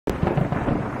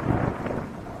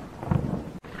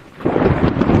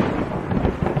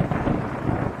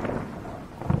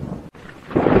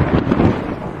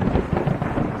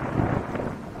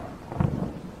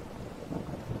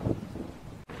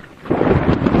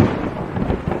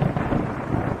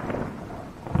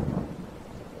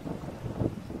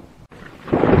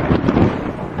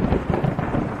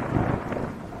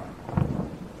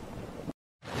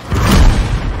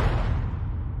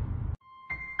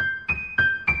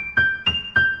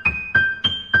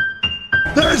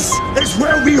This is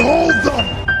where we hold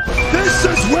them. This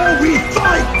is where we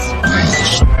fight.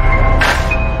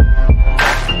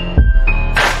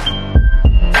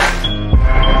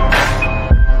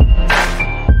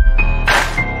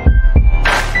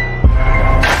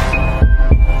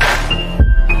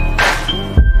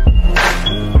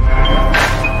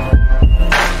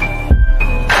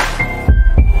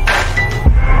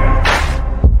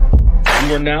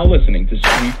 You are now listening to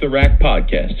Sweep the Rack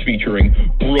podcast featuring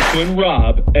Brooklyn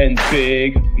Rob and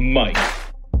Big Mike.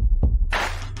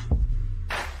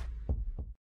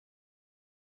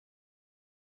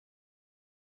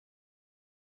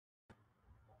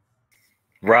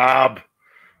 Rob,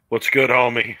 what's good,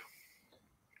 homie?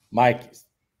 Mike,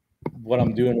 what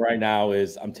I'm doing right now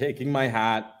is I'm taking my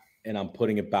hat and I'm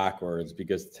putting it backwards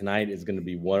because tonight is going to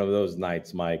be one of those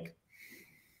nights, Mike.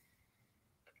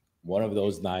 One of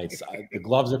those nights. The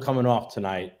gloves are coming off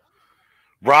tonight.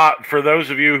 Rob, for those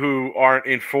of you who aren't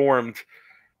informed,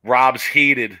 Rob's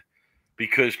heated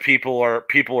because people are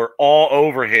all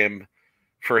over him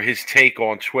for his take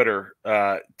on Twitter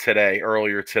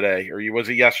earlier today. Or was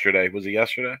it yesterday? Was it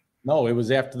yesterday? No, it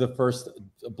was after the first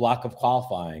block of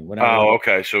qualifying.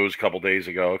 Okay. So it was a couple days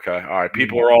ago. Okay. All right.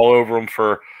 People are all over him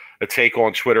for a take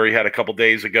on Twitter he had a couple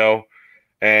days ago.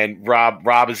 And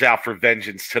Rob is out for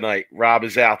vengeance tonight. Rob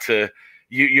is out to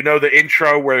you know the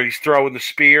intro where he's throwing the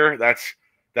spear. That's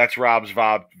Rob's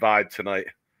vibe tonight.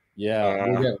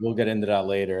 Yeah, we'll get into that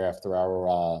later after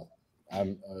our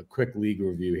quick league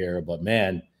review here. But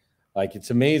man, like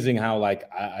it's amazing how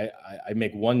like I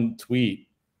make one tweet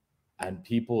and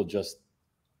people just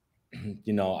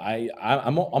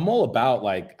I'm all about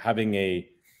like having a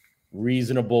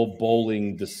reasonable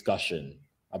bowling discussion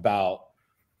about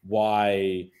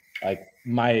why like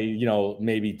my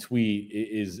maybe tweet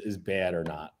is bad or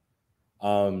not,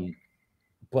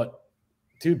 but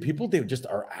dude, people they just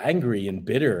are angry and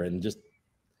bitter and just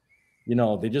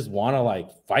they just want to like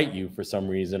fight you for some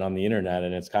reason on the internet,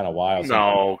 and it's kind of wild.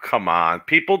 No, come on,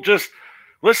 people just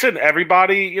listen.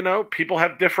 Everybody, people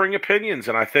have differing opinions,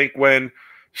 and I think when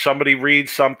somebody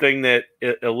reads something that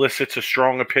elicits a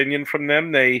strong opinion from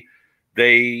them, they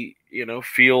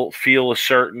feel a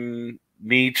certain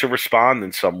need to respond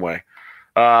in some way.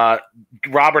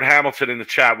 Robert Hamilton in the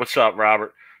chat. What's up,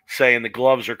 Robert? Saying the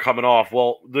gloves are coming off.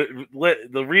 Well,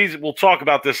 the reason we'll talk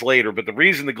about this later, but the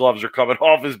reason the gloves are coming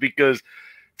off is because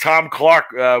Tom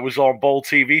Clark was on Bowl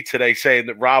TV today saying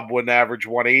that Rob wouldn't average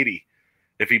 180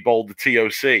 if he bowled the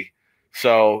TOC.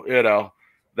 So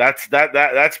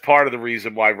that's part of the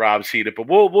reason why Rob's heated. But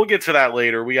we'll get to that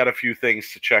later. We got a few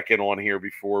things to check in on here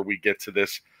before we get to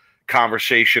this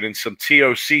conversation and some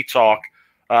TOC talk.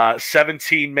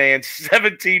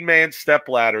 17-man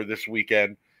stepladder this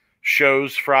weekend.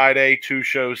 Shows Friday, 2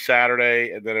 shows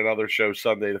Saturday, and then another show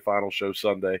Sunday, the final show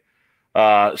Sunday.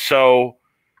 Rob,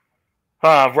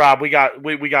 we got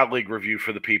league review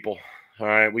for the people. All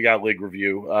right, we got league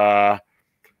review.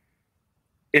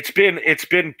 It's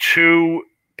been 2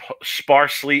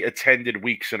 sparsely attended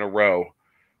weeks in a row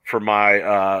for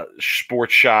my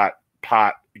Sports Shot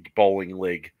pot bowling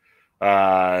league.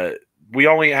 We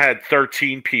only had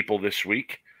 13 people this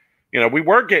week. We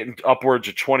were getting upwards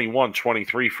of 21,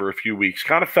 23 for a few weeks.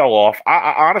 Kind of fell off.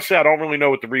 I honestly, I don't really know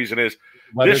what the reason is.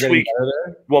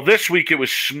 This week it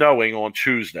was snowing on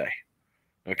Tuesday.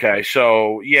 Okay,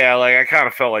 so yeah, like I kind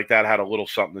of felt like that had a little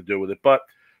something to do with it. But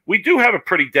we do have a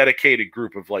pretty dedicated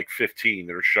group of like 15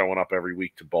 that are showing up every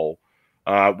week to bowl.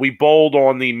 We bowled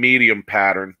on the medium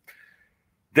pattern.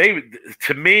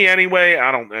 To me anyway,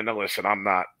 listen, I'm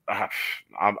not.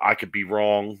 I could be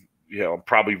wrong. I'm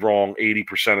probably wrong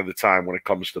 80% of the time when it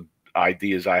comes to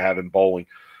ideas I have in bowling.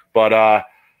 But I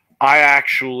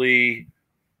actually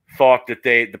thought that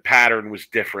the pattern was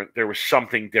different. There was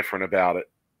something different about it.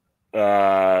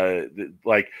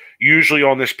 Like usually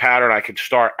on this pattern, I can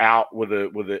start out with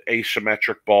an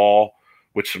asymmetric ball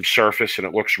with some surface, and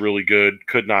it looks really good.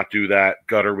 Could not do that.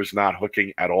 Gutter was not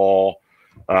hooking at all.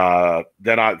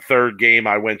 Then on third game,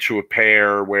 I went to a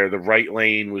pair where the right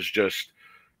lane was just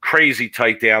crazy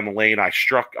tight down the lane. I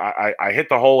hit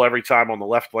the hole every time on the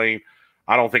left lane.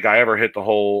 I don't think I ever hit the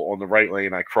hole on the right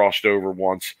lane. I crossed over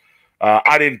once.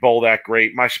 I didn't bowl that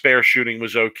great. My spare shooting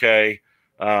was okay,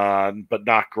 but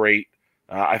not great.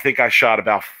 I think I shot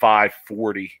about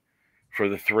 540 for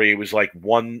the 3. It was like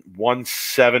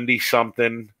 170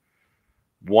 something,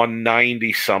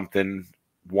 190 something,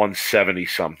 170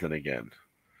 something again.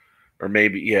 Or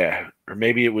maybe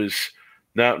it was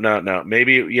no.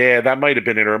 Maybe, that might have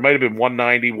been it. Or it might have been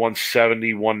 190,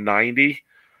 170, 190.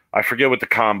 I forget what the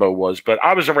combo was, but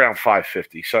I was around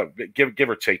 550. So give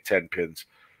or take 10 pins.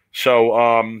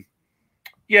 So,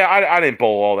 Yeah, I didn't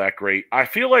bowl all that great. I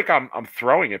feel like I'm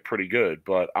throwing it pretty good,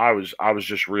 but I was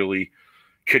just really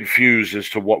confused as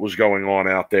to what was going on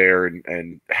out there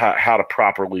and how to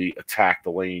properly attack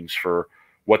the lanes for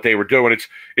what they were doing.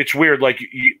 It's weird, like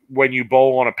when you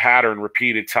bowl on a pattern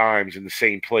repeated times in the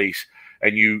same place,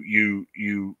 and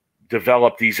you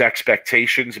develop these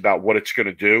expectations about what it's going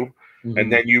to do,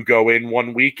 and then you go in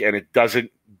one week and it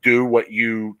doesn't do what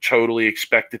you totally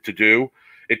expect it to do.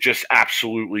 It just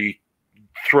absolutely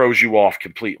throws you off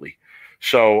completely.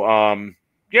 So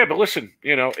yeah, but listen,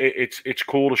 it's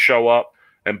cool to show up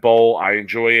and bowl. I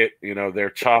enjoy it.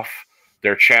 They're tough,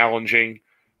 they're challenging,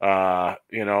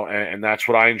 and that's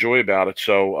what I enjoy about it.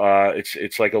 So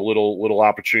it's like a little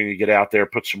opportunity to get out there,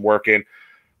 put some work in.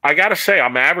 I gotta say,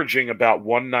 I'm averaging about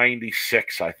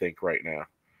 196, I think, right now.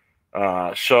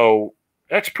 So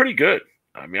that's pretty good.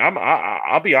 I mean,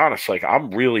 I'll be honest, like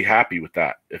I'm really happy with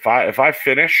that. If I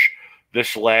finish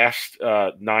this last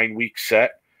 9-week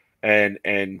set and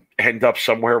end up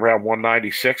somewhere around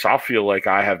 196, I'll feel like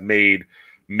I have made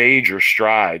major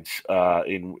strides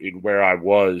in where I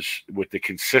was with the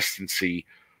consistency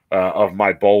of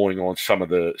my bowling on some of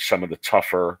the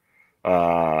tougher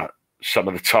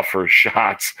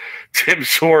shots. Tim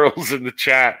Sorrells in the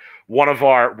chat, one of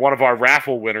our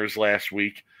raffle winners last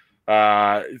week,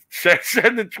 said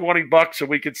send in $20 so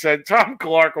we could send Tom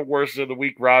Clark a worst of the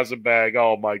week rosin bag.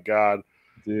 Oh my God.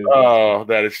 Dude, oh,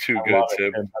 that is too good,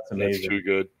 Tim. That's too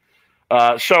good.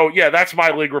 So yeah, that's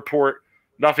my league report.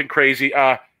 Nothing crazy.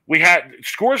 We had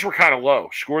scores were kind of low.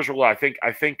 Scores were low. I think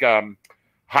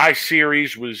high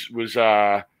series was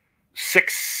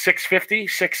 650,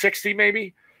 660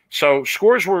 maybe. So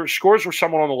scores were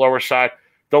somewhat on the lower side.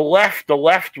 The left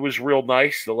was real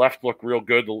nice. The left looked real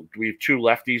good. We have two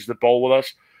lefties that bowl with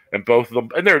us, and both of them,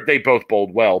 and they both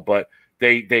bowled well, but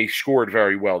they scored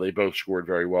very well. They both scored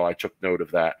very well. I took note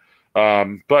of that.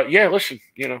 But yeah, listen,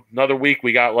 another week.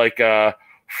 We got like 4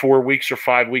 weeks or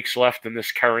 5 weeks left in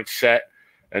this current set,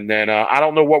 and then I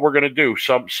don't know what we're gonna do.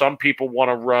 Some people want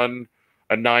to run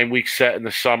a 9-week set in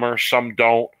the summer. Some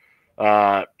don't.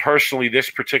 Personally, this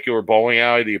particular bowling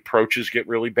alley, the approaches get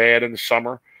really bad in the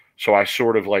summer. So I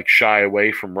sort of like shy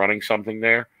away from running something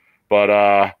there.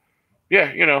 But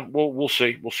yeah, we'll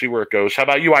see. We'll see where it goes. How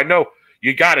about you? I know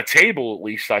you got a table, at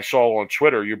least I saw on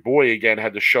Twitter. Your boy again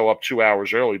had to show up 2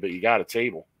 hours early, but you got a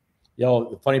table.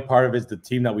 Yo, the funny part of it is the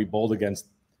team that we bowled against,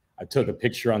 I took a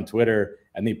picture on Twitter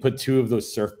and they put 2 of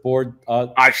those surfboard.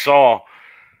 I saw.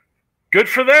 Good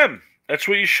for them. That's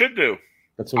what you should do.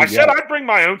 I said I'd bring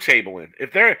my own table in.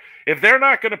 If they're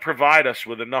not going to provide us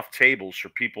with enough tables for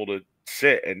people to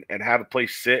sit and have a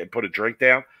place to sit and put a drink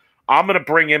down, I'm going to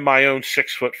bring in my own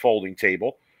 6-foot folding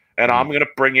table, and I'm going to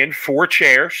bring in 4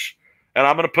 chairs, and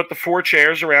I'm going to put the 4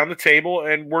 chairs around the table,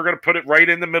 and we're going to put it right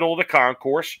in the middle of the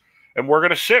concourse, and we're going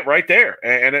to sit right there.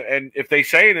 And if they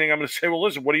say anything, I'm going to say, well,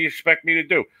 listen, what do you expect me to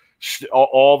do?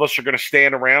 All of us are going to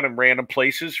stand around in random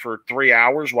places for 3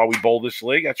 hours while we bowl this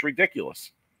league? That's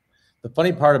ridiculous. The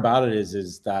funny part about it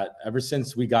is that ever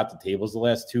since we got the tables the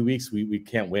last 2 weeks, we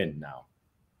can't win now.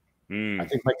 I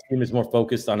think my team is more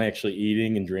focused on actually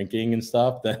eating and drinking and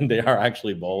stuff than they are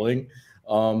actually bowling.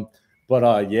 Yeah,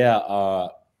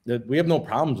 we have no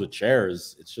problems with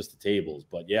chairs. It's just the tables.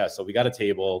 But yeah, so we got a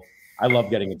table. I love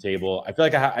getting a table. I feel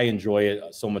like I enjoy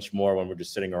it so much more when we're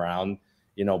just sitting around,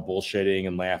 bullshitting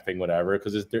and laughing, whatever,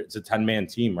 because it's a 10-man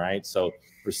team, right? So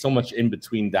there's so much in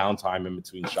between downtime, in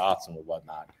between shots and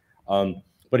whatnot.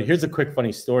 But here's a quick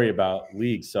funny story about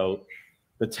league. So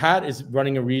the TAT is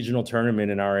running a regional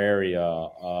tournament in our area,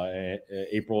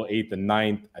 April 8th and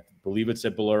 9th. I believe it's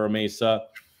at Bolero Mesa.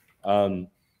 And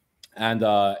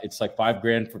it's like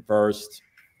 $5,000 for first.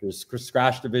 There's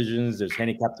scratch divisions, there's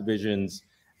handicap divisions.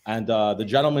 And the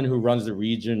gentleman who runs the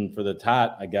region for the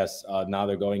TAT, I guess now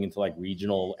they're going into like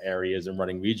regional areas and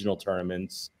running regional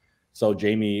tournaments. So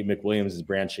Jamie McWilliams is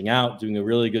branching out, doing a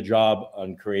really good job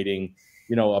on creating,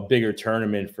 a bigger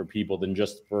tournament for people than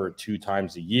just for 2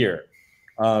 times a year.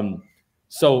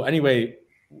 So anyway,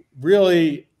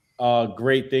 really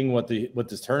great thing what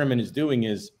this tournament is doing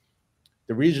is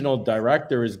the regional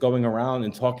director is going around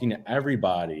and talking to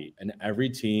everybody and every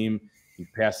team. He's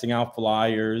passing out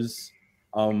flyers.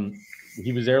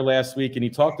 He was there last week and he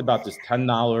talked about this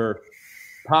 $10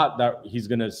 pot that he's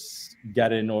going to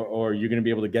get in or you're going to be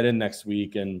able to get in next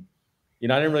week. And, I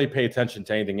didn't really pay attention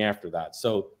to anything after that.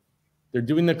 So they're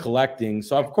doing the collecting.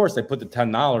 So of course they put the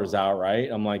 $10 out, right?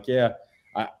 I'm like, yeah,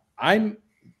 I'm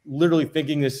literally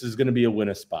thinking this is going to be a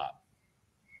winner spot.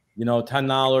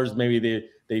 $10, maybe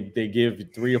they give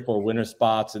 3 or 4 winner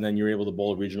spots and then you're able to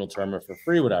bowl a regional tournament for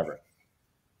free, whatever.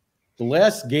 The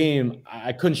last game,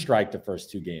 I couldn't strike the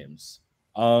first 2 games.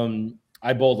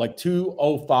 I bowled like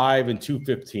 205 and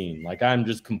 215. Like I'm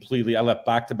just completely, I left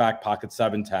back-to-back pocket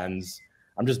 7-10s.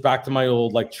 I'm just back to my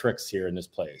old like tricks here in this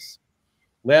place.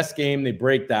 Last game, they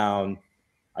break down.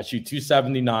 I shoot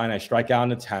 279. I strike out in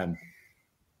the 10th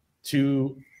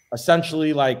to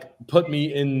essentially like put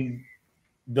me in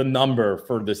the number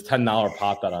for this $10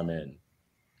 pot that I'm in.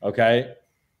 Okay.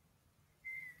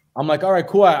 I'm like, all right,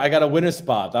 cool. I got a winner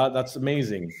spot. That's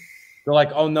amazing. They're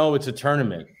like, oh no, it's a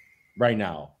tournament right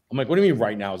now. I'm like, what do you mean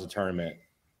right now is a tournament?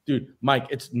 Dude, Mike,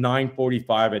 it's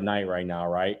 9:45 at night right now,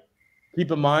 right?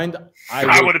 Keep in mind,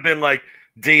 I would have been like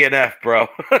DNF, bro.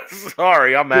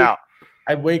 Sorry, I'm out.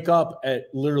 I wake up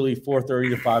at literally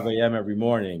 4:30 to 5 a.m. every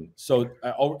morning. So,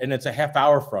 and it's a half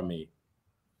hour from me.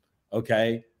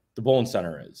 Okay. The bowling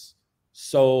center is.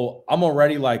 So I'm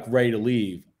already like ready to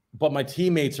leave. But my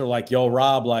teammates are like, yo,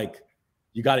 Rob, like,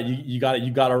 you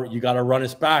gotta run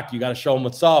us back. You gotta show them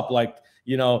what's up. Like,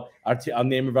 you know, our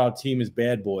name of our team is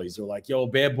Bad Boys. They're like, yo,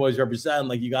 Bad Boys represent.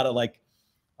 Like, you gotta like,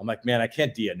 I'm like, man, I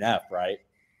can't DNF, right?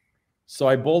 So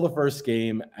I bowl the first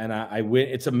game and I win.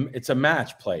 It's a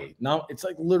match play. Now it's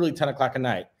like literally 10 o'clock at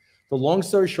night. The long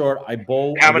story short, I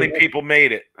bowl. How many people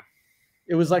made it?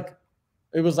 It was like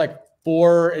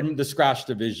 4 in the scratch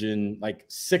division, like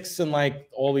 6 in like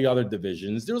all the other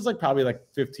divisions. There was like probably like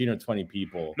 15 or 20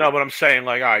 people. No, but I'm saying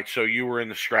like, all right, so you were in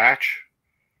the scratch?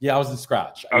 Yeah, I was in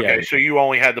scratch. Okay, yeah. So you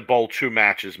only had to bowl 2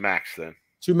 matches max then.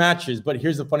 2 matches, but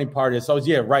here's the funny part is,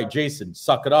 right, Jason,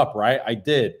 suck it up, right? I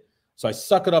did. So I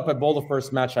suck it up. I bowl the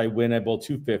first match. I win. I bowl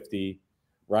 250,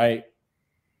 right?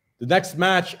 The next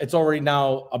match, it's already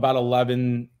now about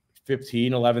 11:15,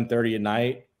 11:30 at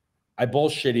night. I bowl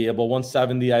shitty. I bowl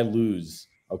 170. I lose.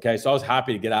 Okay, so I was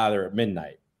happy to get out of there at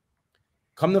midnight.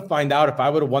 Come to find out, if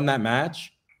I would have won that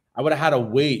match, I would have had to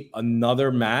wait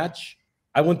another match.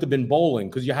 I wouldn't have been bowling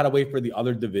because you had to wait for the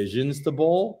other divisions to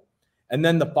bowl. And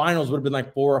then the finals would have been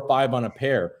like 4 or 5 on a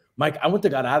pair. Mike, I wouldn't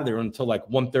have got out of there until like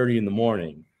 1:30 in the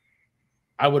morning.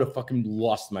 I would have fucking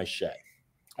lost my shit.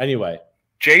 Anyway.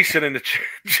 Jason in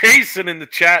the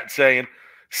chat saying,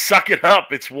 suck it up.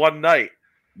 It's one night.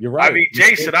 You're right. I mean,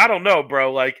 Jason, I don't know,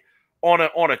 bro. Like on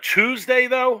a Tuesday,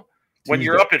 though, when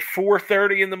you're up at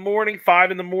 4:30 in the morning,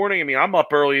 5 in the morning. I mean, I'm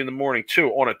up early in the morning too.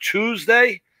 On a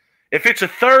Tuesday, if it's a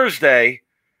Thursday,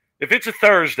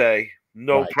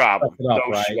 no problem. No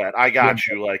sweat. I got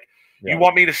you. Like, you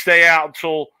want me to stay out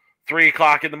until 3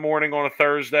 o'clock in the morning on a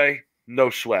Thursday? No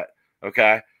sweat.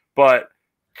 Okay. But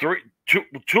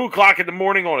 2 o'clock in the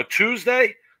morning on a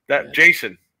Tuesday,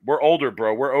 Jason, we're older,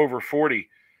 bro. We're over 40.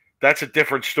 That's a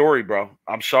different story, bro.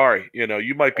 I'm sorry. You know,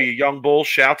 you might be a young bull.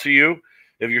 Shout to you.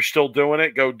 If you're still doing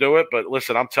it, go do it. But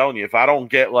listen, I'm telling you, if I don't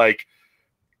get like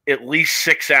at least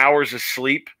 6 hours of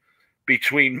sleep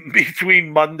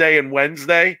between Monday and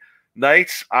Wednesday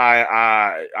nights,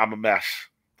 I'm a mess.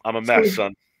 I'm a mess,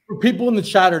 son. People in the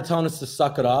chat are telling us to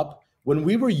suck it up. When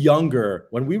we were younger,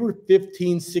 when we were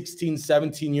 15, 16,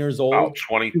 17 years old.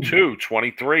 22,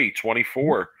 23,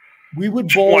 24. We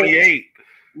would bowl 28.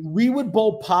 We would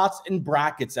bowl pots and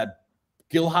brackets at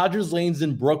Gil Hodges Lanes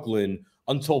in Brooklyn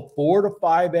until 4 to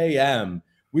 5 a.m.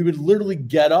 We would literally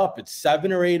get up at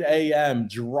 7 or 8 a.m.,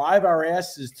 drive our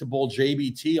asses to bowl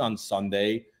JBT on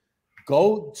Sunday,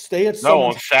 go stay at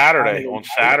on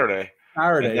Saturday.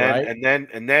 Right?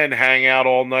 And then hang out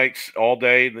all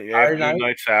day, the afternoon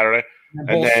night Saturday,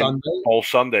 and then bowl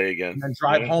Sunday again. And then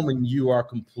drive home, and you are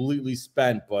completely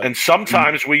spent. And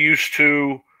sometimes we used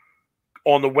to,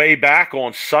 on the way back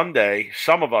on Sunday,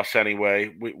 some of us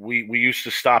anyway, we used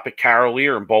to stop at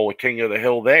Carolier and bowl at King of the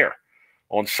Hill there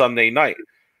on Sunday night.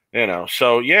 You know,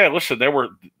 so yeah. Listen, there was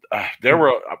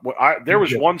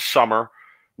one summer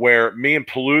where me and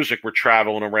Pelusic were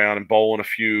traveling around and bowling a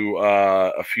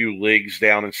few leagues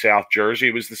down in South Jersey.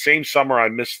 It was the same summer I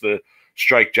missed the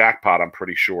strike jackpot, I'm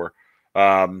pretty sure.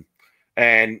 And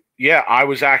yeah, I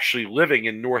was actually living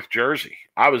in North Jersey.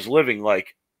 I was living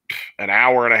like an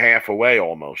hour and a half away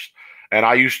almost. And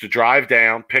I used to drive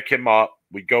down, pick him up.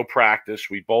 We'd go practice.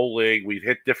 We'd bowl league. We'd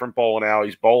hit different bowling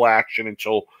alleys, bowl action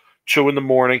until 2 in the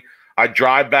morning. I'd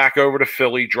drive back over to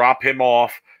Philly, drop him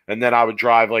off, and then I would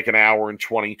drive like an hour and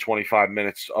 20, 25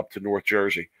 minutes up to North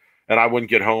Jersey. And I wouldn't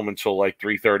get home until like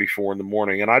 3:30, 4 in the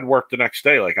morning. And I'd work the next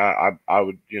day. Like I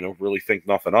would, really think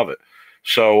nothing of it.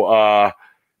 So,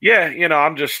 yeah,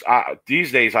 I'm just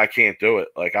these days I can't do it.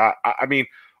 Like I mean,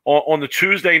 on the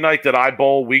Tuesday night that I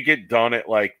bowl, we get done at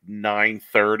like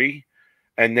 9:30.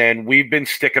 And then we've been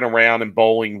sticking around and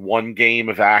bowling one game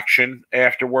of action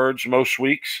afterwards most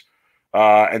weeks.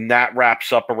 And that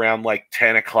wraps up around like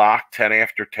 10 o'clock, 10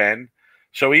 after 10.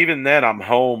 So even then I'm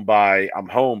home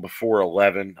before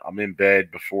 11. I'm in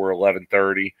bed before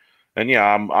 11:30. And yeah,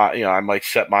 I might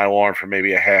set my alarm for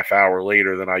maybe a half hour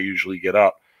later than I usually get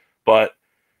up. But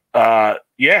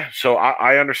yeah, so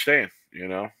I understand,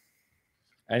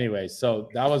 Anyway, so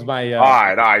that was my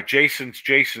all right.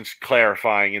 Jason's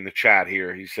clarifying in the chat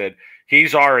here. He said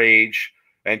he's our age,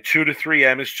 and 2 to 3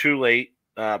 a.m. is too late.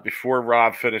 Before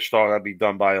Rob finished talking, I'd be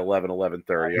done by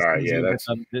 11:30. All right, yeah,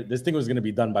 this thing was going to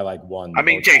be done by like 1. I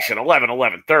mean, Jason,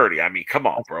 11:30. I mean, come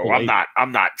on, bro. Late.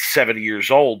 I'm not 70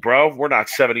 years old, bro. We're not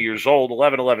 70 years old.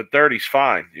 11:30 is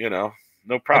fine.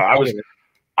 No problem.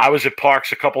 I was at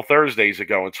Parks a couple Thursdays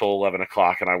ago until 11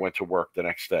 o'clock, and I went to work the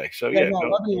next day. So yeah,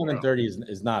 11:30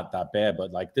 is not that bad,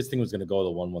 but like this thing was going to go to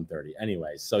 1:30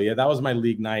 anyway. So yeah, that was my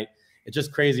league night. It's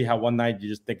just crazy how one night you're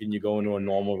just thinking you go into a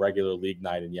normal regular league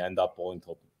night and you end up bowling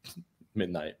till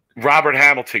midnight. Robert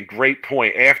Hamilton, great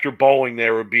point. After bowling,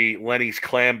 there would be Lenny's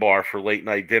Clam Bar for late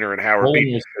night dinner and Howard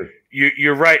Beach.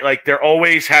 You're right. Like there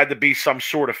always had to be some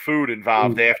sort of food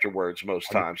involved afterwards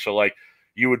most times. So like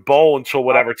you would bowl until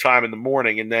whatever time in the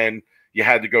morning, and then you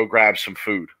had to go grab some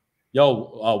food.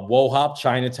 Yo, WOTW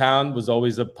Chinatown was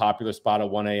always a popular spot at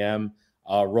 1 a.m.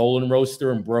 Rollin'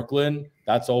 Roaster in Brooklyn.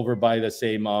 That's over by the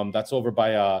same. That's over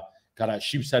by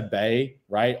Sheepshead Bay,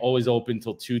 right? Always open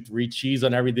till 2, 3. Cheese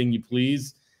on everything you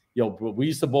please. Yo, we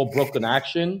used to bowl Brooklyn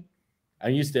Action. I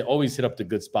used to always hit up the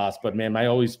good spots, but man, my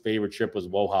always favorite trip was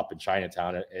WOTW in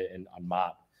Chinatown and on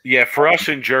Mott. Yeah, for us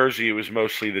in Jersey, it was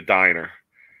mostly the diner.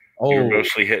 You were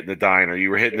mostly hitting the diner.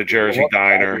 You were hitting the Jersey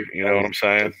diner. You know what I'm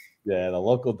saying? Yeah, the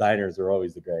local diners are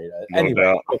always the great. No anyway.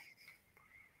 doubt.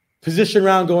 Position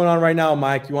round going on right now,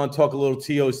 Mike. You want to talk a little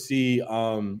TOC?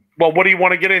 Well, what do you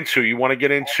want to get into? You want to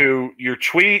get into your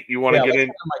tweet? You want to get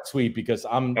into my tweet because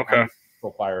I'm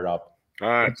so fired up. All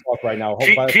right. Let's talk right now.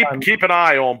 Keep an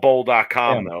eye on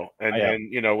bowl.com though.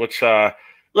 And let's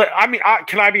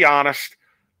can I be honest?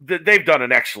 They've done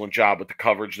an excellent job with the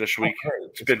coverage this week.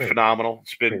 It's been phenomenal.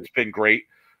 It's been great.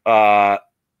 But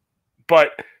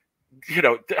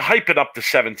hyping up the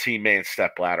 17-man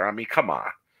step ladder. I mean, come on.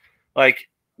 Like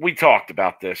we talked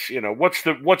about this, what's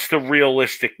the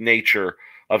realistic nature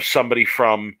of somebody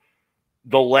from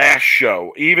the last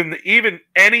show, even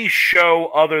any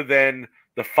show other than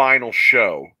the final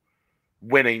show,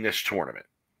 winning this tournament?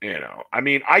 I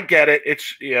mean, I get it.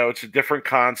 It's it's a different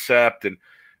concept, and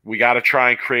we got to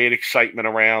try and create excitement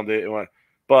around it.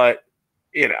 But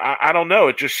I don't know.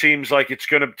 It just seems like it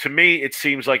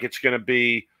seems like it's gonna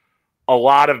be a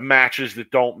lot of matches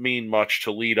that don't mean much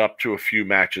to lead up to a few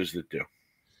matches that do.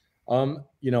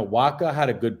 Waka had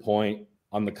a good point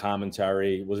on the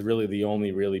commentary. Was really the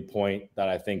only point that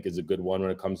I think is a good one when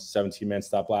it comes to 17-man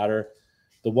step ladder.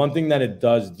 The one thing that it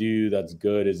does do that's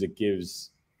good is it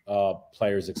gives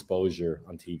players exposure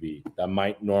on TV that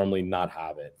might normally not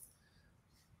have it.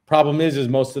 Problem is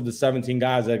most of the 17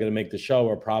 guys that are going to make the show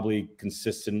are probably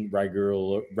consistent,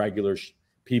 regular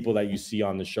people that you see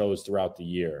on the shows throughout the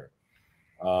year.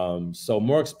 So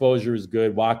more exposure is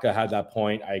good. Waka had that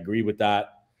point. I agree with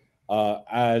that.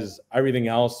 As everything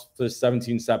else for the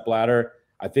 17-step ladder,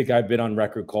 I think I've been on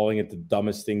record calling it the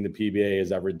dumbest thing the PBA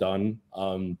has ever done.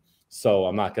 So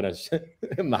I'm not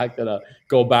gonna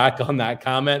go back on that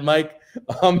comment, Mike.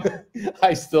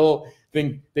 I still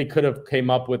think they could have came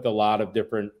up with a lot of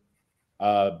different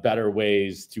better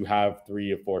ways to have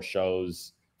 3 or 4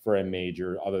 shows for a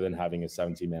major other than having a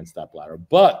 17-man step ladder.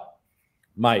 But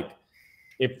Mike,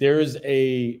 if there's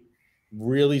a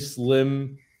really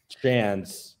slim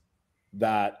chance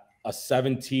that a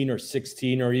 17 or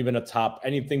 16 or even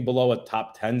anything below a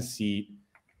top 10 seat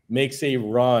makes a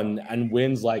run and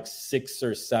wins like 6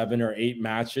 or 7 or 8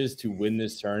 matches to win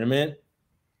this tournament,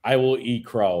 I will eat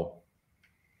crow.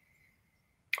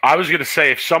 I was going to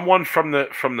say, if someone from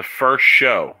the first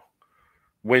show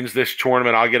wins this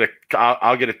tournament,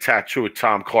 I'll get a tattoo of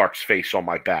Tom Clark's face on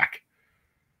my back.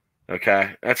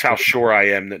 Okay, that's how sure I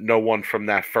am that no one from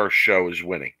that first show is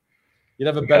winning. You'd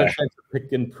have a better chance of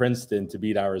picking Princeton to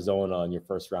beat Arizona on your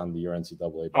first round of the year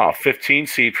NCAA. Oh, 15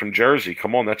 seed from Jersey.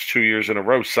 Come on, that's 2 years in a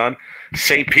row, son.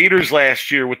 St. Peter's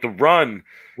last year with the run.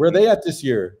 Where are they at this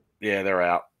year? Yeah, they're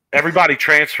out. Everybody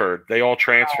transferred. They all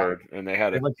transferred, and they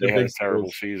had a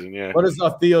terrible season. Yeah. What is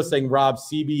Theo saying? Rob,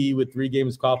 CBE with 3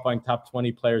 games qualifying top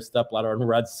 20 players step ladder on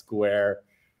Red Square.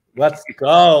 Let's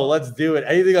go. Let's do it.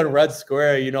 Anything on Red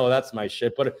Square, that's my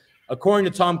shit. But according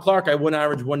to Tom Clark, I wouldn't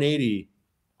average 180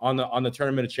 on the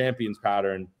Tournament of Champions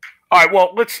pattern. All right.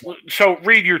 Well, so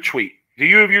read your tweet. Do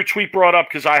you have your tweet brought up?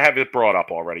 Because I have it brought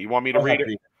up already. You want me to read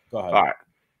it? Go ahead. All right.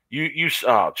 You.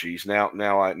 Oh, geez. Now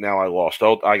I lost.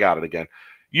 Oh, I got it again.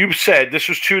 You said, this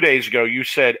was 2 days ago, you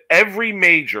said every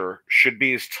major should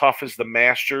be as tough as the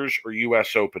Masters or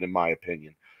U.S. Open, in my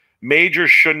opinion.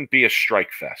 Majors shouldn't be a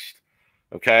strike fest.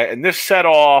 Okay, and this set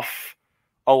off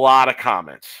a lot of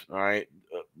comments. All right,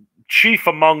 chief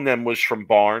among them was from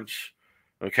Barnes.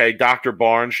 Okay, Dr.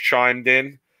 Barnes chimed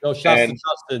in. No, shouts to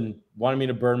Justin wanted me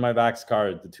to burn my Vax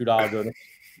card, the $2 donation.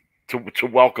 To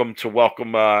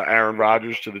welcome Aaron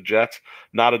Rodgers to the Jets.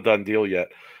 Not a done deal yet.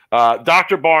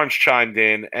 Dr. Barnes chimed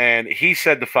in, and he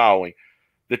said the following: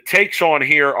 the takes on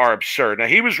here are absurd. Now,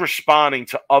 he was responding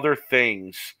to other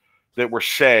things that were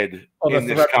said in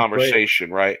this conversation,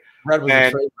 right?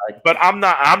 But I'm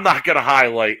not going to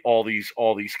highlight all these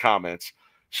comments.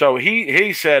 So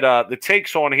he said the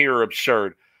takes on here are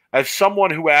absurd. As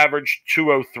someone who averaged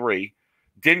 203,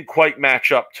 didn't quite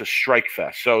match up to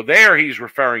Strikefest. So there he's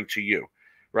referring to you,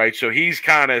 right? So he's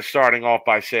kind of starting off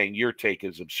by saying your take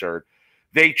is absurd.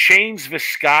 They change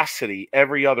viscosity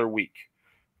every other week.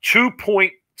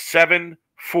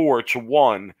 2.74 to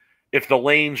 1 if the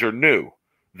lanes are new.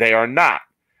 They are not.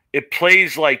 It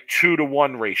plays like 2 to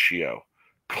 1 ratio.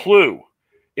 Clue: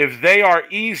 if they are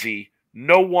easy,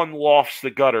 no one lofts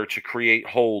the gutter to create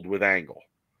hold with angle.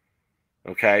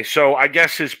 Okay, so I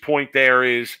guess his point there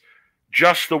is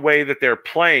just the way that they're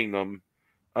playing them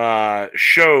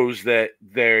shows that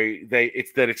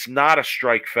it's not a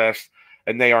strike fest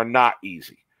and they are not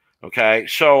easy. Okay,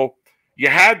 so you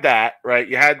had that, right?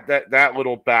 You had that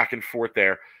little back and forth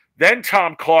there. Then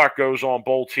Tom Clark goes on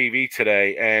Bowl TV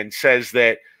today and says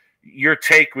that your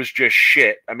take was just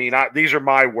shit. I mean, these are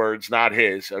my words, not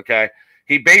his. Okay,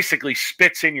 he basically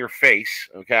spits in your face.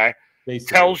 Okay,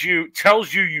 tells you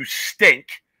you stink.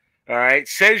 All right,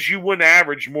 says you wouldn't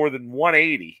average more than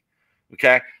 180.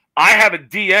 Okay, I have a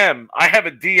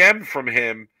DM from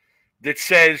him that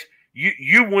says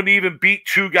you wouldn't even beat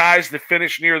two guys that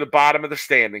finish near the bottom of the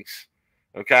standings.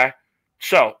 Okay,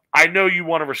 so I know you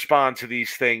want to respond to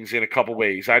these things in a couple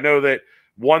ways. I know that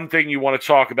one thing you want to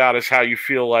talk about is how you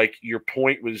feel like your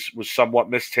point was somewhat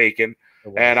mistaken,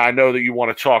 and I know that you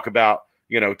want to talk about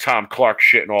Tom Clark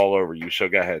shitting all over you. So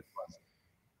go ahead.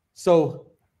 So,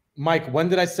 Mike, when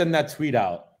did I send that tweet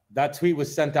out? That tweet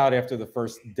was sent out after the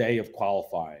first day of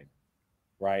qualifying,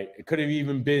 right? It could have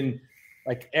even been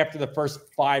like after the first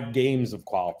 5 games of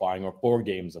qualifying or 4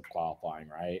 games of qualifying,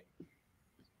 right?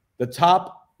 The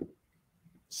top.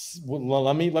 Well,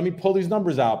 let me pull these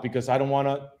numbers out because I don't want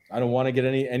to get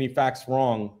any facts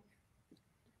wrong.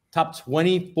 Top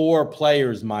 24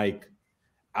 players, Mike,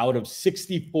 out of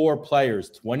 64 players,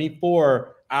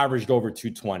 24 averaged over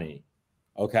 220.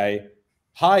 Okay,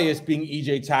 highest being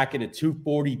EJ Tackett at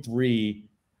 243,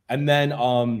 and then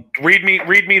read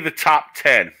me the top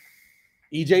 10.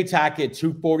 EJ Tackett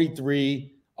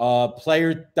 243,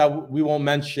 player that we won't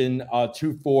mention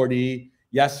 240.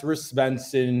 Jesper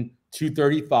Svensson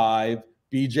 235,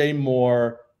 BJ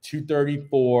Moore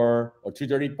 234 or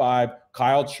 235,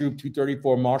 Kyle Troop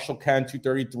 234, Marshall Kent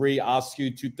 233, Oscu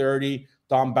 230,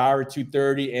 Don Bauer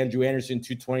 230, Andrew Anderson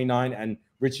 229, and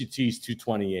Richie Teese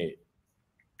 228.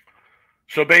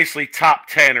 So basically, top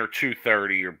 10 are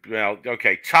 230, or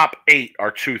okay, top 8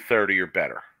 are 230 or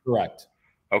better. Correct.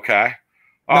 Okay.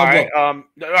 All right.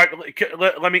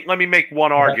 Let me make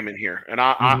one argument here, and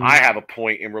I have a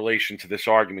point in relation to this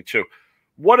argument too.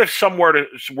 What if someone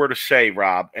were to say,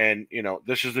 Rob, and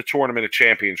this is the Tournament of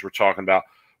Champions we're talking about.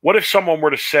 What if someone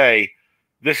were to say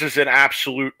this is an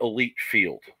absolute elite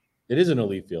field? It is an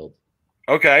elite field.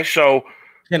 Okay, so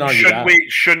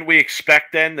shouldn't we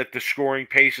expect then that the scoring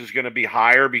pace is going to be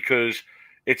higher because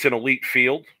it's an elite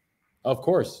field? Of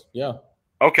course, yeah.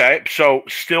 Okay, so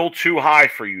still too high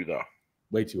for you though.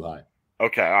 Way too high.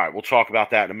 Okay, all right. We'll talk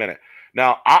about that in a minute.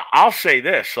 Now, I'll say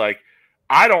this: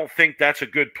 I don't think that's a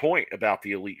good point about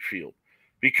the elite field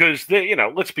because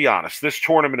let's be honest. This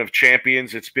Tournament of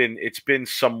Champions, it's been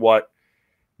somewhat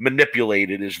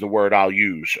manipulated, is the word I'll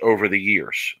use, over the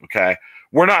years. Okay,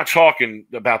 we're not talking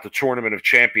about the Tournament of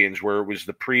Champions where it was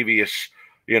the previous,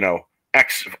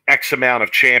 X amount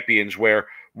of champions where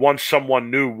once someone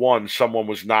new won, someone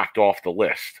was knocked off the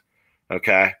list.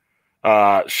 Okay,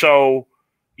 so.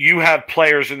 You have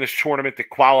players in this tournament that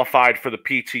qualified for the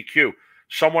PTQ.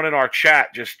 Someone in our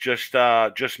chat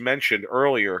just mentioned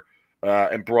earlier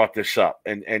and brought this up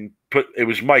and put it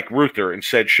was Mike Ruther and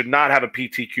said should not have a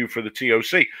PTQ for the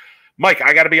TOC. Mike,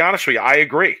 I got to be honest with you, I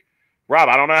agree. Rob,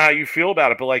 I don't know how you feel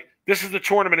about it, but this is the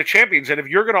Tournament of Champions, and if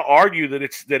you're going to argue that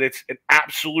it's an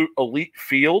absolute elite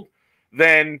field,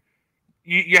 then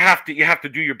you have to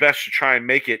do your best to try and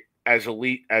make it as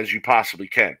elite as you possibly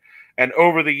can. And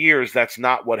over the years, that's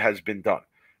not what has been done.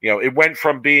 It went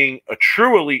from being a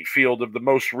true elite field of the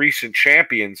most recent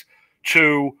champions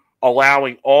to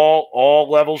allowing all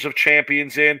levels of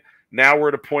champions in. Now we're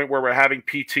at a point where we're having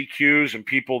PTQs and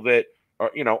people that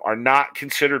are not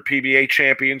considered PBA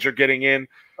champions are getting in.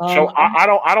 So I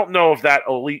don't know if that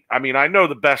elite. I mean, I know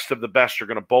the best of the best are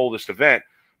going to bowl this event,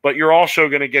 but you're also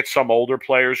going to get some older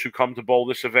players who come to bowl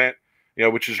this event,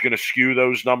 which is going to skew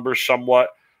those numbers somewhat.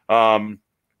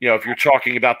 If you're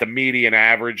talking about the median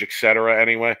average, et cetera,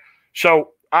 anyway.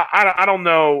 So I don't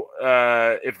know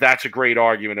if that's a great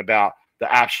argument about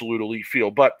the absolute elite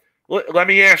field. But let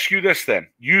me ask you this then.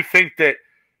 You think that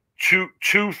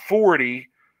 240,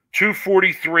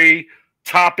 243,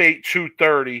 top 8,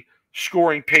 230,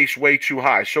 scoring pace way too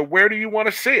high. So where do you want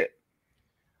to see it?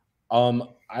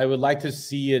 I would like to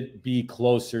see it be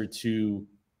closer to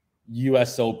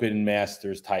US Open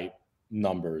Masters type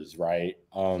numbers, right?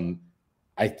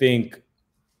 I think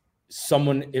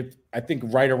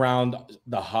right around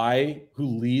the high who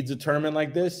leads a tournament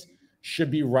like this should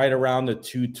be right around the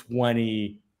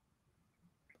 220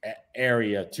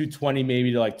 area, 220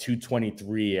 maybe to like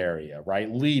 223 area,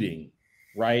 right? Leading,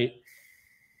 right?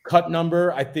 Cut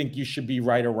number, I think you should be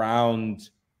right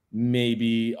around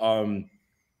maybe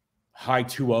high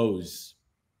 2.0s,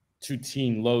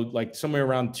 210, low, like somewhere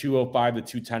around 205 to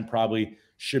 210 probably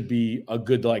should be a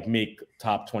good like make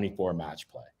top 24 match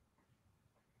play.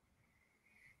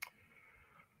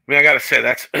 I mean, I got to say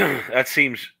that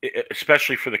seems,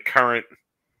 especially for the current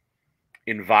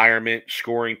environment,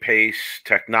 scoring pace,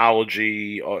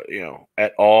 technology,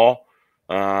 at all.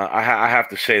 I have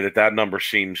to say that number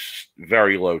seems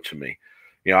very low to me.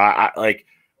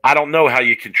 I don't know how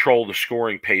you control the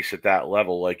scoring pace at that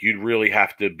level. Like, you'd really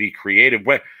have to be creative.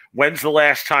 When's the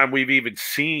last time we've even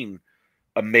seen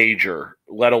a major,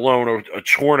 let alone a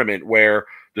tournament, where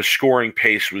the scoring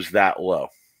pace was that low?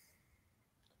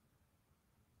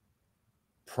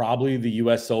 Probably the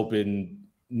US Open,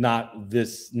 not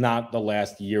the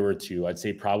last year or two. I'd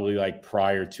say probably like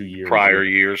prior 2 years. Prior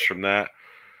years from that.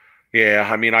 Yeah,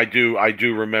 I mean, I do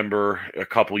remember a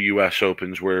couple US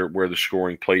Opens where the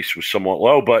scoring pace was somewhat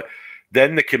low, but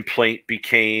then the complaint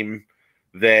became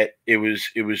that it was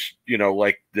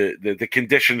like the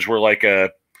conditions were like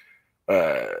a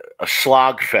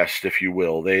slog fest, if you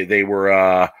will. They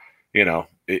were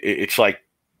it's like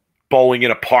bowling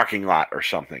in a parking lot or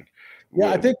something.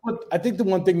 Yeah, I think the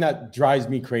one thing that drives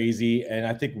me crazy, and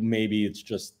I think maybe it's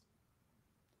just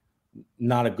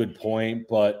not a good point,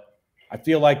 but I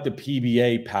feel like the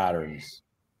PBA patterns,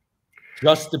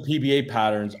 just the PBA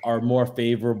patterns, are more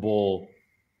favorable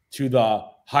to the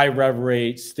high rev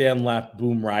rate, stand left,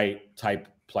 boom right type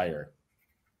player.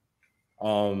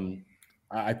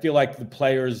 I feel like the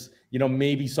players,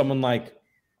 maybe someone like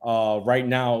right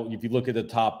now, if you look at the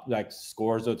top like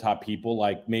scores of the top people,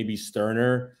 like maybe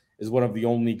Sterner is one of the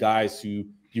only guys who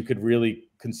you could really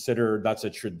consider that's a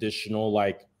traditional,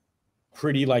 like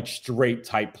pretty like straight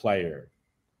type player.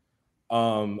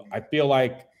 I feel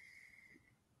like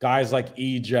guys like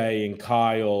EJ and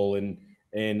Kyle and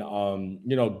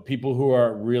people who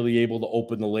are really able to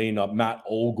open the lane up, Matt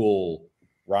Ogle,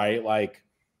 right? Like,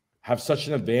 have such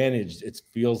an advantage. It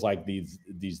feels like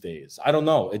these days. I don't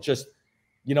know. It just,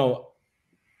 I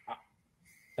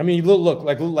mean, look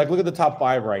at the top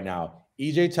 5 right now.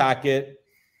 EJ Tackett,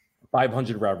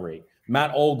 500 rev rate.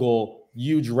 Matt Ogle,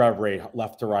 huge rev rate,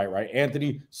 left to right, right?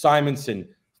 Anthony Simonson,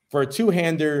 for a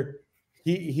two-hander,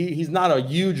 he's not a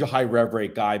huge high rev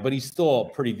rate guy, but he's still a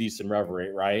pretty decent rev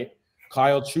rate, right?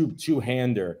 Kyle Troop,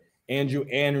 two-hander. Andrew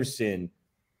Anderson,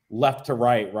 left to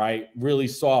right, right? Really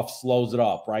soft, slows it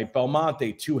up, right?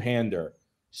 Belmonte, two-hander.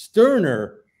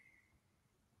 Sterner,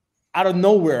 out of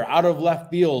nowhere, out of left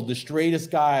field, the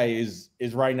straightest guy is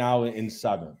right now in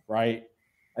 7th, right?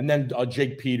 And then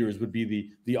Jake Peters would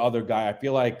be the other guy. I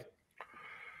feel like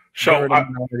so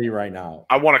right now.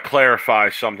 I want to clarify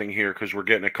something here because we're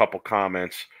getting a couple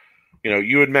comments.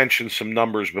 You had mentioned some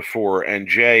numbers before, and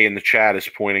Jay in the chat is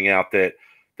pointing out that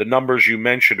the numbers you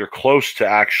mentioned are close to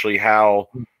actually how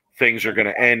things are going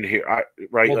to end here,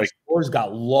 right? Well, like the scores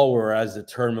got lower as the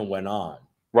tournament went on.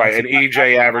 Right, and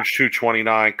EJ averaged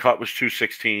 229, Cut was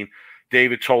 216.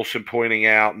 David Tolson pointing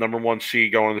out number 1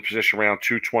 seed going to the position round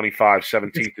 225,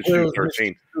 17th to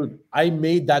 213. I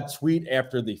made that tweet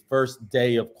after the first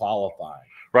day of qualifying.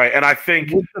 Right, and I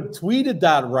think I would have tweeted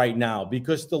that right now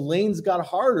because the lanes got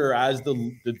harder as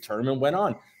the tournament went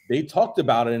on. They talked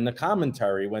about it in the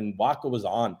commentary when Waka was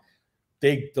on.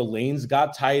 The lanes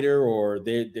got tighter, or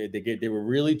they were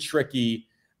really tricky.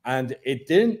 And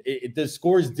the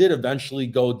scores did eventually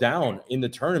go down in the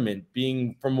tournament,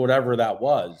 being from whatever that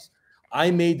was. I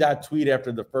made that tweet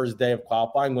after the first day of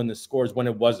qualifying when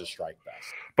it was a strike fest.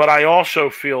 But I also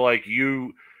feel like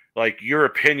your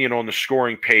opinion on the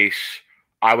scoring pace,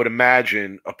 I would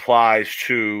imagine, applies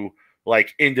to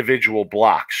like individual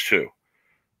blocks too.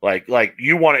 Like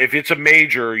you want to, if it's a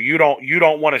major, you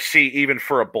don't want to see, even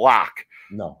for a block,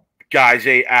 No. Guys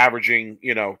averaging,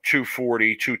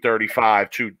 240, 235,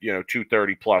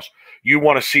 230 plus. You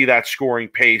want to see that scoring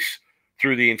pace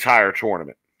through the entire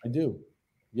tournament. I do.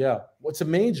 Yeah. What's a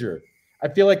major? I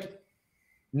feel like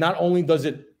not only does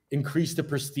it increase the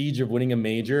prestige of winning a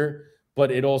major,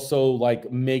 but it also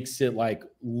like makes it like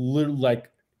little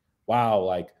like, wow,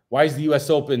 like why is the US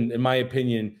Open, in my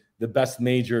opinion, the best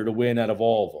major to win out of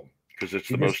all of them? Because it's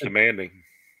the most demanding.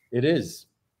 It is,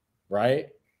 right?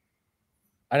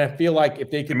 And I feel like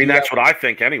if they could, that's what I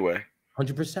think anyway.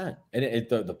 100%. And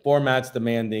the format's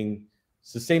demanding.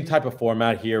 It's the same type of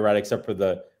format here, right? Except for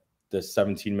the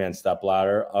 17-man step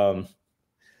ladder.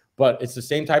 But it's the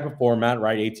same type of format,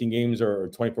 right? 18 games or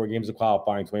 24 games of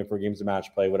qualifying, 24 games of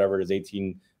match play, whatever it is,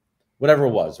 18, whatever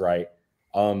it was, right?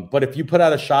 But if you put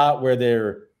out a shot where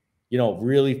they're,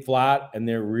 really flat and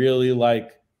they're really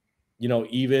like,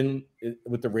 even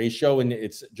with the ratio, and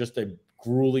it's just a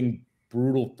grueling,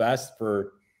 brutal fest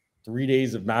for 3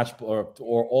 days of match or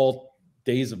all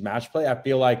days of match play, I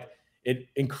feel like it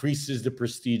increases the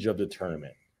prestige of the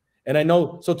tournament. And I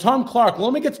know, so Tom Clark,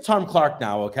 let me get to Tom Clark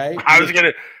now, okay?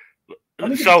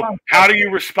 So how do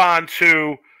you respond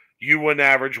to you wouldn't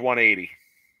average 180?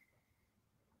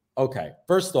 Okay,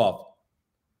 first off,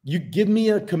 you give me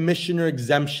a commissioner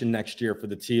exemption next year for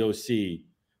the TOC.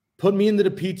 Put me into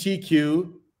the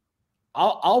PTQ.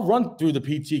 I'll run through the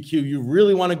PTQ. You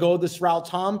really want to go this route,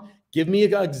 Tom? Give me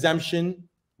an exemption.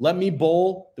 Let me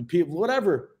bowl the people,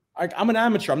 whatever. I'm an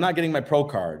amateur. I'm not getting my pro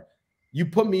card. You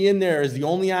put me in there as the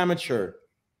only amateur,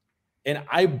 and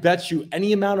I bet you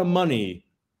any amount of money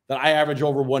that I average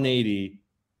over 180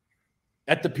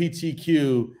 at the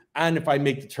PTQ. And if I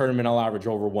make the tournament, I'll average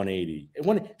over 180.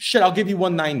 I'll give you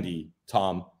 190,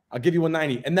 Tom. I'll give you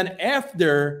 190. And then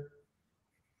after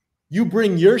you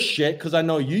bring your shit, because I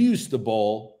know you used to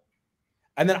bowl,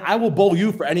 and then I will bowl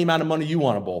you for any amount of money you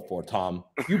want to bowl for, Tom.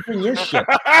 You bring your shit.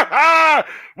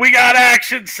 We got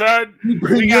action, son.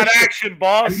 We got action,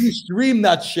 boss. And we stream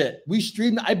that shit.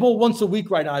 I bowl once a week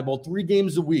right now. I bowl 3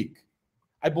 games a week.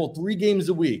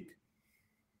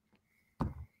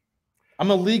 I'm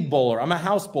a league bowler. I'm a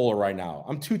house bowler right now.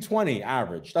 I'm 220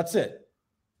 average. That's it.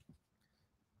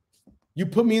 You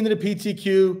put me into the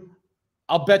PTQ,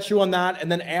 I'll bet you on that.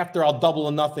 And then after, I'll double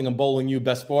or nothing. I'm bowling you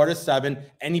best 4 to 7.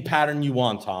 Any pattern you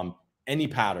want, Tom. Any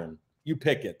pattern. You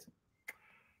pick it.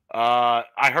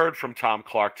 I heard from Tom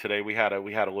Clark today. We had a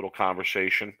little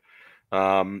conversation.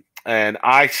 And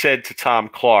I said to Tom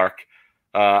Clark,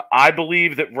 I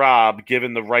believe that Rob,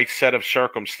 given the right set of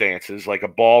circumstances, like a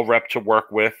ball rep to work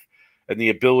with and the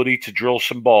ability to drill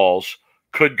some balls,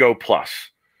 could go plus.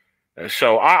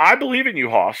 So I believe in you,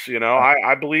 Hoss.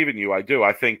 I believe in you. I do.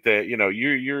 I think that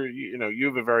you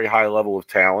have a very high level of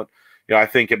talent. I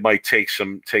think it might take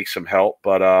some help,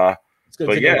 but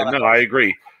yeah, no, I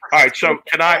agree. All right, so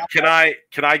can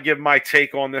I give my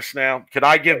take on this now? Can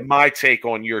I give my take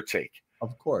on your take?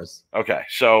 Of course. Okay,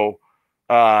 so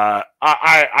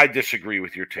I disagree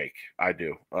with your take. I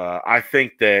do. I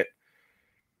think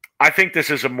this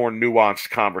is a more nuanced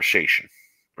conversation.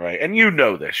 Right. And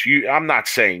this. I'm not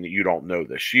saying that you don't know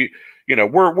this.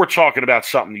 We're talking about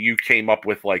something that you came up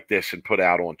with like this and put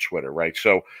out on Twitter, right?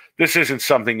 So this isn't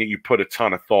something that you put a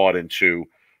ton of thought into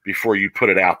before you put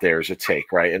it out there as a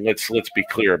take, right? And let's be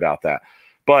clear about that.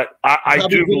 But I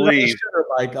do believe,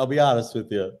 Mike, I'll be honest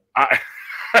with you.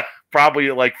 Probably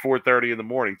at like 4:30 in the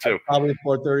morning too. Probably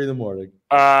 4:30 in the morning.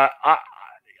 I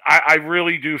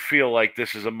really do feel like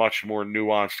this is a much more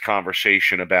nuanced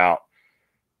conversation about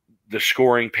the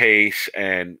scoring pace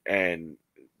and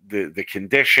the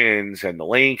conditions and the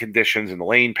lane conditions and the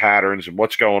lane patterns and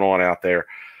what's going on out there.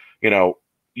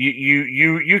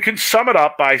 You can sum it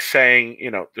up by saying,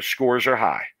 the scores are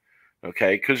high.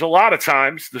 Okay. Because a lot of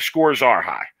times the scores are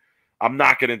high. I'm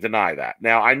not going to deny that.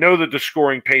 Now, I know that the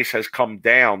scoring pace has come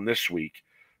down this week,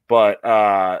 but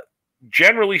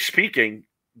generally speaking,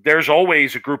 there's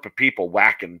always a group of people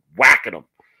whacking them.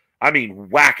 I mean,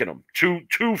 whacking them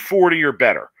 240 or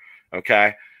better.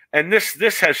 Okay. And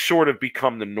this has sort of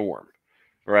become the norm,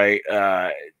 right?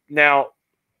 Now,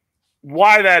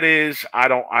 why that is, I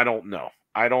don't know.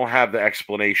 I don't have the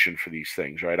explanation for these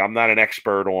things, right? I'm not an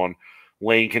expert on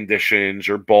lane conditions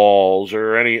or balls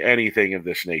or anything of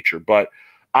this nature, but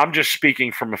I'm just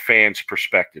speaking from a fan's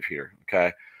perspective here,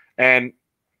 okay? And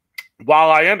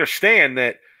while I understand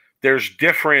that there's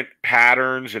different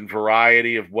patterns and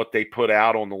variety of what they put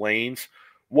out on the lanes,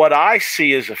 what I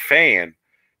see as a fan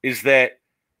is that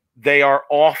they are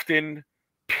often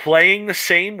playing the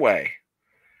same way,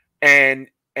 and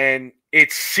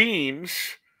it seems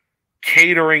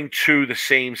catering to the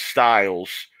same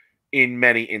styles in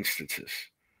many instances.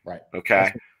 Right.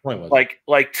 Okay. point was?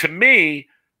 Like to me,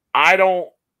 I don't,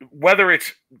 whether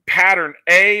it's pattern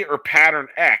A or pattern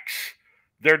X,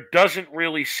 there doesn't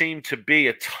really seem to be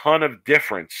a ton of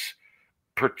difference,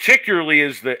 particularly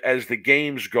as the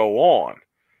games go on,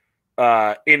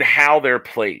 in how they're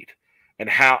played and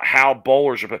how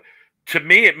bowlers are played. To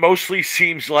me, it mostly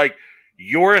seems like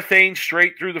urethane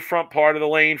straight through the front part of the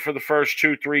lane for the first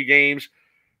 2-3 games,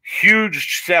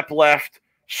 huge step left,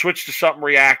 switch to something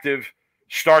reactive,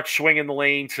 start swinging the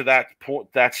lane to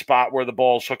that spot where the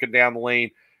ball's hooking down the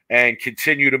lane, and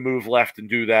continue to move left and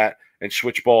do that and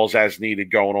switch balls as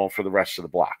needed going on for the rest of the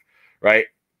block, right?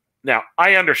 Now,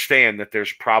 I understand that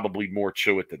there's probably more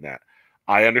to it than that.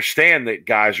 I understand that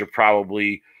guys are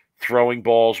probably throwing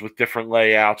balls with different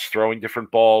layouts, throwing different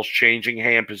balls, changing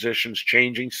hand positions,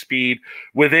 changing speed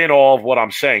within all of what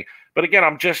I'm saying. But again,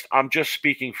 I'm just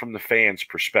speaking from the fans'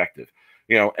 perspective,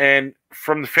 and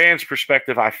from the fans'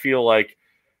 perspective, I feel like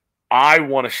I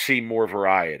want to see more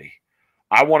variety.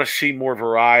 I want to see more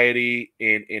variety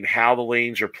in how the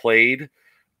lanes are played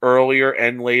earlier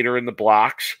and later in the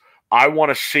blocks. I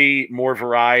want to see more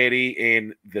variety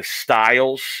in the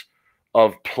styles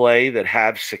of play that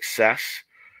have success.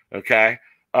 Okay.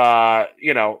 For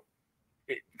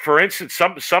instance,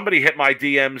 somebody hit my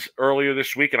DMs earlier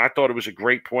this week, and I thought it was a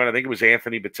great point. I think it was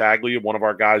Anthony Battaglia, one of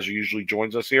our guys who usually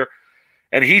joins us here.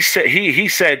 And he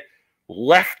said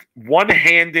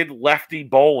one-handed lefty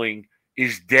bowling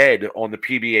is dead on the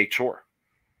PBA tour.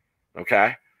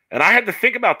 Okay. And I had to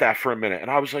think about that for a minute.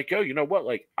 And I was like, yo, you know what?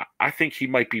 Like, I think he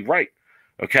might be right.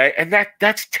 Okay. And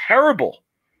that's terrible.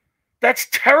 That's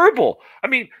terrible. I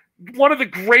mean, one of the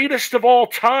greatest of all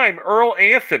time, Earl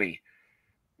Anthony,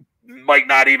 might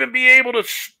not even be able to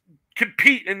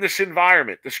compete in this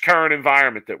environment, this current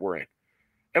environment that we're in.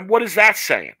 And what is that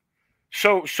saying?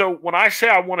 So when I say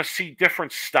I want to see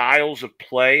different styles of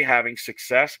play having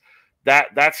success,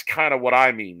 that's kind of what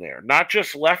I mean there. Not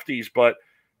just lefties, but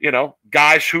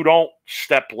guys who don't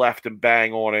step left and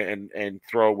bang on it and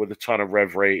throw with a ton of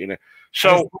rev rate. And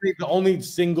so the only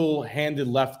single left-handed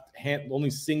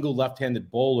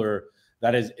bowler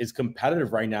that is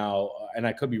competitive right now, and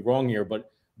I could be wrong here,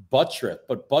 but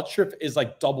Buttriff is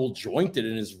like double jointed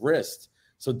in his wrist.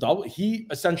 So he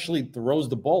essentially throws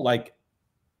the ball like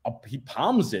he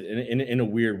palms it in a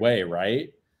weird way,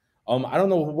 right? I don't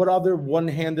know what other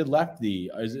one-handed lefty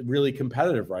is really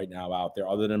competitive right now out there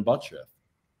other than Buttriff.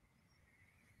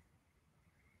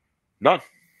 None.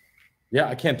 Yeah,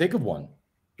 I can't think of one.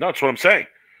 No, that's what I'm saying.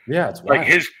 Yeah, it's like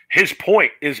his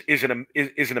point is an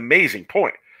amazing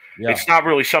point. Yeah. It's not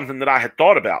really something that I had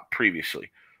thought about previously,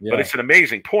 but it's an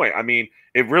amazing point. I mean,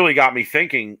 it really got me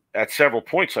thinking at several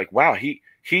points. Like, wow,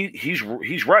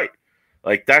 he's right.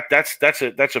 Like that's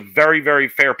a very, very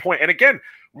fair point. And again,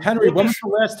 Henry, when was the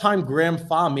last time Graham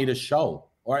Fa made a show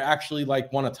or actually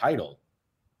like won a title?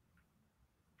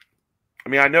 I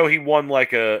mean, I know he won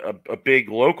like a big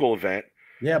local event.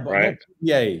 Yeah, but right?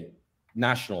 PBA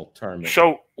national tournament.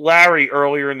 So Larry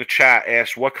earlier in the chat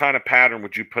asked, what kind of pattern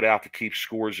would you put out to keep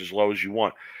scores as low as you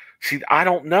want? See, I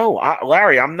don't know.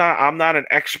 Larry, I'm not an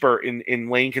expert in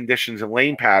lane conditions and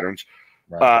lane patterns.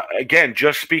 Right. Again,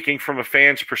 just speaking from a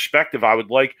fan's perspective, I would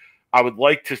like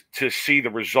to see the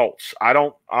results.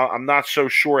 I'm not so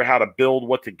sure how to build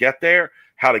how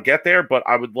to get there, but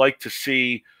I would like to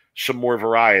see some more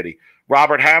variety.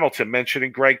 Robert Hamilton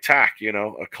mentioning Greg Tack,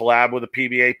 a collab with a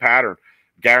PBA pattern.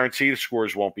 Guarantee the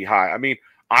scores won't be high. I mean,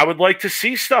 I would like to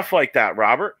see stuff like that,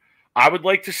 Robert. I would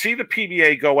like to see the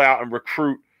PBA go out and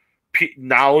recruit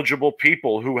knowledgeable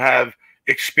people who have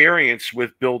experience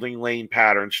with building lane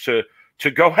patterns to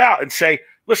go out and say,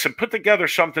 listen, put together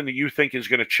something that you think is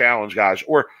going to challenge guys,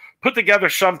 or put together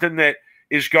something that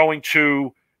is going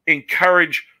to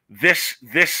encourage this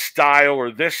style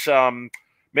or this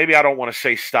maybe I don't want to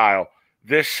say style,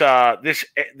 this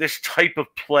type of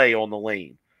play on the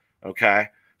lane. Okay.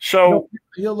 So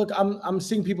look, I'm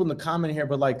seeing people in the comment here,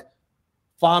 but like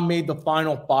Fa made the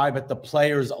final 5 at the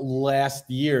Players last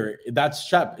year. That's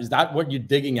Shep. Is that what you're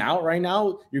digging out right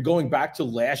now? You're going back to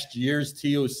last year's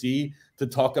TOC to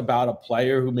talk about a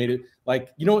player who made it.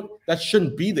 Like, that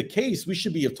shouldn't be the case. We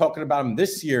should be talking about him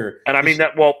this year. And I mean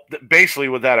basically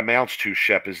what that amounts to,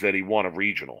 Shep, is that he won a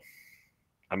regional.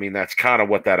 I mean, that's kind of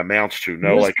what that amounts to.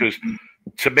 No, like, because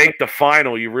to make the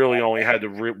final, you really only had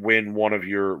to win one of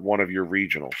your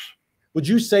regionals. Would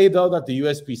you say, though, that the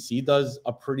USPC does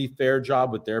a pretty fair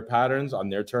job with their patterns on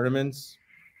their tournaments?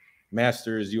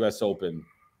 Masters, US Open.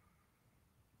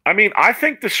 I mean, I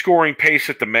think the scoring pace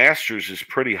at the Masters is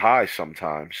pretty high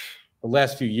sometimes. The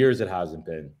last few years it hasn't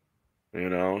been.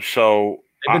 So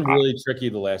they've been really tricky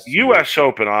the last US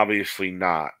Open, obviously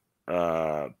not.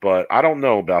 but I don't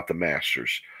know about the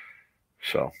Masters.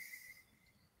 So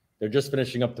they're just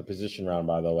finishing up the position round,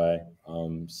 by the way.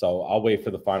 So I'll wait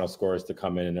for the final scores to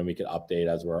come in, and then we can update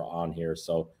as we're on here.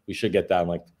 So we should get that in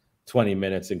like 20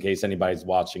 minutes in case anybody's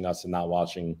watching us and not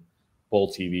watching Bull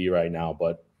TV right now.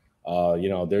 But,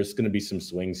 there's going to be some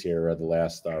swings here at the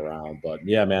last round. But,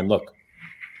 yeah, man, look.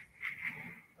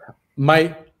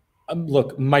 My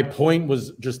point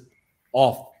was just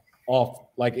off.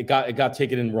 Like it got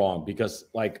taken in wrong because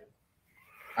like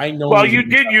I know. Well, you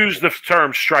did use the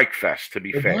term strike fest, to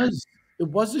be fair. It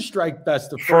was a strike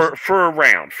fest for a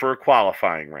round, for a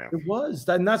qualifying round. It was.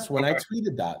 And that's when I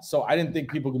tweeted that. So I didn't think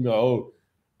people could go, oh,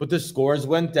 but the scores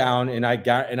went down, and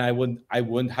I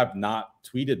wouldn't have not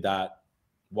tweeted that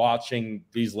watching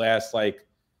these last 2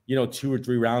 or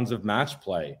 3 rounds of match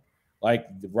play. Like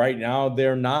right now,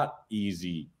 they're not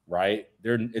easy, right?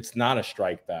 It's not a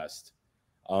strike fest.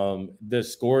 The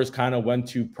scores kind of went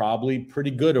to probably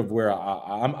pretty good of where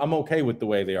I'm okay with the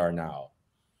way they are now.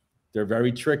 They're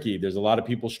very tricky. There's a lot of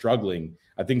people struggling.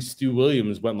 I think Stu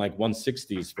Williams went like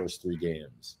 160 his first 3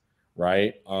 games,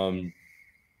 right? Guys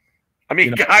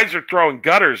are throwing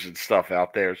gutters and stuff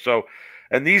out there. So,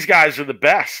 and these guys are the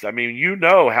best. I mean, you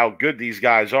know how good these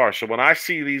guys are. So when I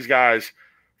see these guys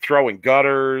throwing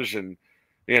gutters and,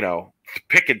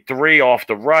 picking 3 off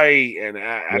the right. And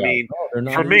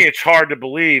for me, it's hard to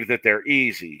believe that they're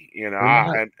easy,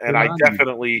 I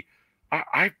definitely,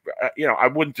 I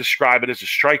wouldn't describe it as a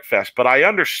strike fest, but I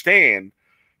understand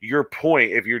your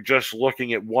point. If you're just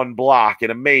looking at one block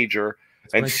in a major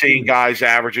and seeing guys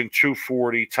averaging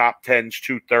 240, top 10s,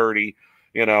 230,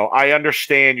 I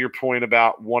understand your point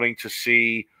about wanting to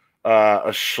see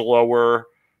a slower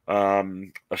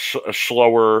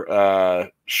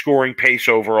scoring pace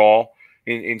overall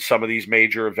in some of these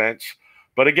major events.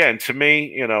 But again, to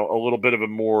me, a little bit of a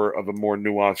more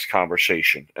nuanced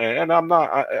conversation. And I'm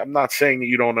not saying that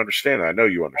you don't understand that. I know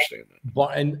you understand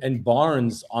that. And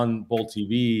Barnes on Bull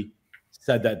TV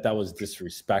said that was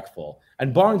disrespectful.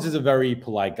 And Barnes is a very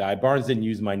polite guy. Barnes didn't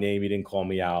use my name. He didn't call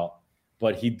me out.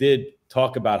 But he did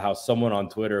talk about how someone on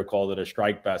Twitter called it a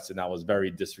strike fest, and that was very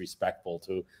disrespectful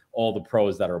to all the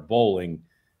pros that are bowling.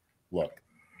 Look,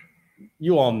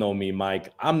 you all know me,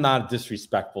 Mike. I'm not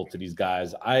disrespectful to these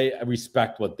guys. I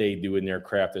respect what they do in their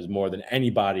craft as more than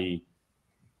anybody,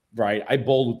 right? I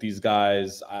bowled with these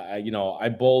guys. I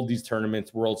bowled these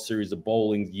tournaments, World Series of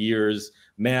Bowling, years,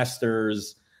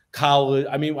 Masters, college.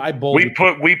 I bowled.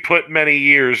 We put many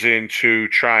years into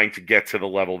trying to get to the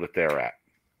level that they're at,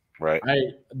 right? I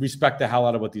respect the hell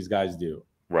out of what these guys do.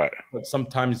 Right. But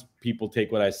sometimes people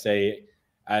take what I say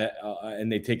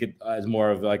and they take it as more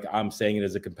of like I'm saying it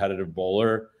as a competitive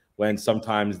bowler, when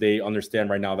sometimes they understand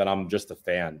right now that I'm just a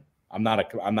fan. I'm not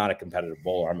a competitive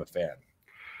bowler. I'm a fan.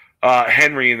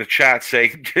 Henry in the chat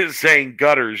saying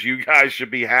gutters. You guys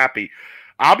should be happy.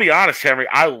 I'll be honest, Henry.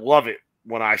 I love it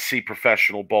when I see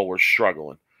professional bowlers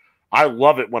struggling. I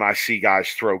love it when I see guys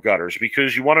throw gutters,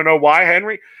 because you want to know why,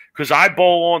 Henry? Because I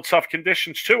bowl on tough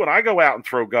conditions too, and I go out and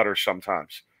throw gutters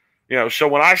sometimes. So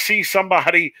when I see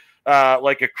somebody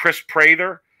like a Chris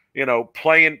Prather,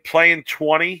 playing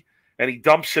 20 and he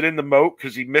dumps it in the moat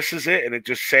because he misses it and it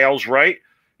just sails right.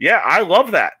 Yeah, I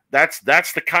love that. That's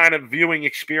the kind of viewing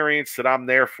experience that I'm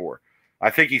there for. I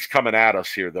think he's coming at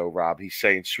us here, though, Rob. He's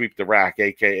saying sweep the rack,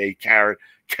 a.k.a.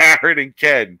 Karen and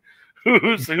Ken.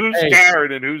 Who's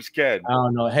Karen and who's Ken? I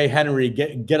don't know. Hey, Henry,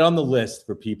 get on the list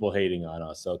for people hating on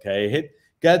us, okay?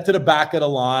 Get to the back of the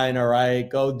line, all right?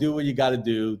 Go do what you got to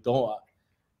do.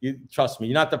 Trust me,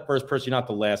 you're not the first person, you're not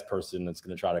the last person that's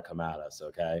going to try to come at us,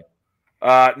 okay?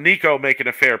 Nico making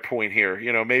a fair point here.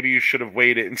 Maybe you should have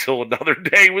waited until another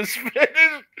day was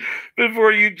finished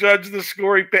before you judge the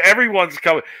scoring. Everyone's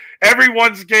coming.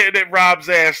 Everyone's getting at Rob's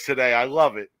ass today. I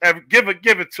love it. Give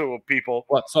it to him, people.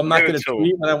 What? So I'm not going to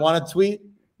tweet when I want to tweet?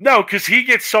 No, because he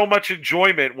gets so much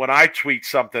enjoyment when I tweet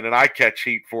something and I catch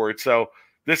heat for it. So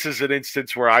this is an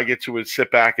instance where I get to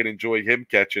sit back and enjoy him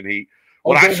catching heat.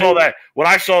 When I saw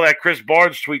that Chris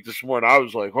Barnes tweet this morning, I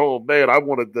was like, "Oh man, I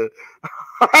wanted to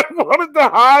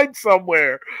hide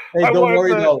somewhere." Hey, don't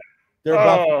worry though. They're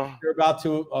about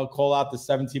to call out the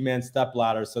 17-man step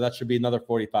ladder, so that should be another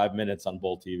 45 minutes on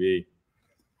Bull TV.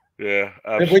 Yeah,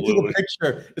 absolutely. And wait till the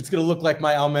picture. It's gonna look like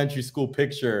my elementary school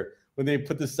picture when they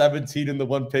put the 17 in the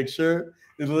one picture.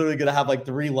 They're literally gonna have like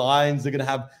 3 lines. They're gonna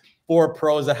have 4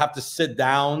 pros that have to sit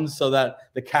down so that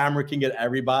the camera can get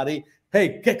everybody.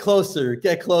 Hey, get closer,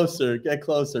 get closer, get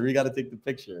closer. We got to take the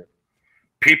picture.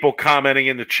 People commenting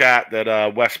in the chat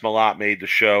that Wes Malott made the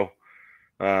show.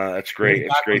 That's great.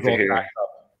 It's great to hear.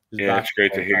 Yeah, it's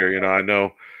great to hear. I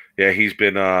know. Yeah, he's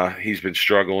been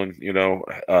struggling.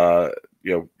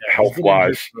 health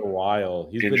wise, for a while.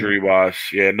 injury wise.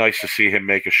 Yeah, nice to see him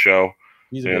make a show.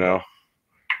 No,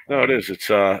 it is. It's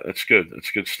good.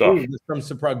 It's good stuff. Ooh, from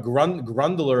surprise,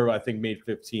 Grundler, I think, made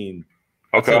 15.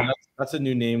 That's a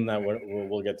new name that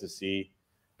we'll get to see.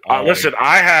 Listen,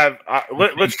 I have.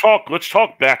 Let's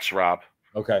talk bets, Rob.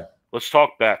 Okay. Let's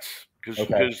talk bets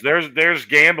because there's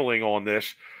gambling on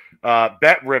this.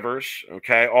 Bet Rivers,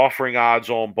 okay, offering odds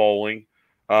on bowling.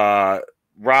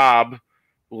 Rob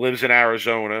lives in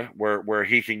Arizona, where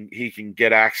he can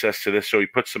get access to this, so he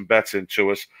put some bets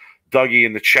into us. Dougie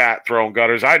in the chat throwing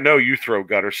gutters. I know you throw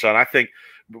gutters, son. I think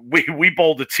we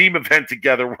bowled a team event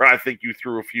together where I think you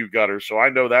threw a few gutters, so I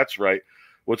know that's right.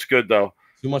 What's good though?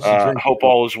 Too much to drink. Hope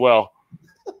all is well.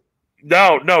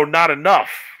 No, not enough.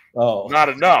 Oh, not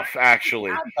enough.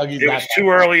 Actually, it was too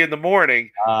early in the morning,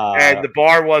 and the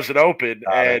bar wasn't open,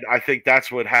 and I think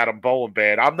that's what had him bowling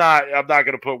bad. I'm not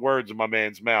going to put words in my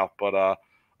man's mouth, but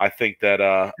I think that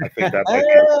might be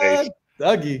the case.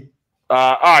 Dougie.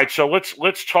 All right, so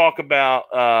let's talk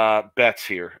about bets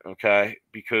here, okay?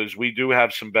 Because we do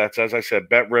have some bets. As I said,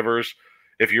 Bet Rivers.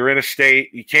 If you're in a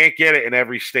state, you can't get it in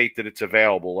every state that it's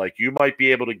available. Like you might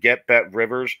be able to get Bet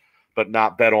Rivers, but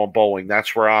not bet on bowling.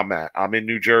 That's where I'm at. I'm in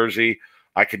New Jersey.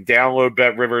 I can download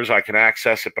Bet Rivers. I can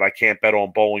access it, but I can't bet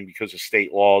on bowling because of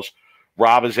state laws.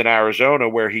 Rob is in Arizona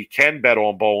where he can bet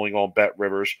on bowling on Bet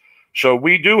Rivers. So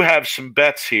we do have some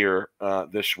bets here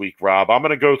this week, Rob. I'm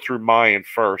going to go through mine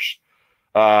first.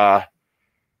 I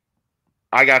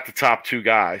got the top two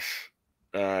guys.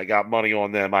 I got money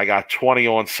on them. I got 20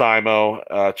 on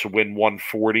Simo to win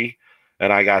 140,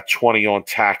 and I got 20 on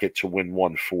Tackett to win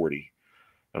 140.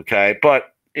 Okay,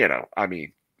 but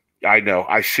I know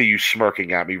I see you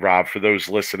smirking at me, Rob. For those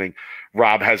listening,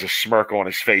 Rob has a smirk on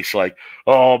his face, like,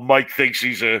 "Oh, Mike thinks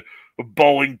he's a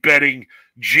bowling betting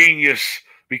genius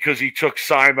because he took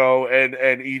Simo and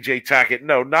EJ Tackett."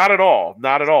 No, not at all.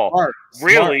 Not at all.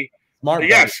 Really. Smart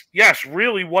yes.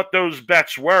 Really, what those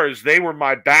bets were is they were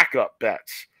my backup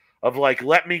bets of like,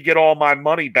 let me get all my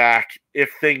money back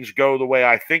if things go the way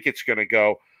I think it's going to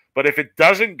go. But if it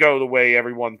doesn't go the way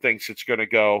everyone thinks it's going to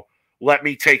go, let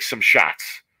me take some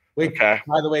shots. Wait, okay.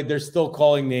 By the way, they're still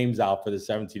calling names out for the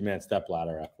 17-man step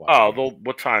ladder. Oh,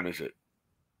 what time is it?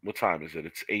 It's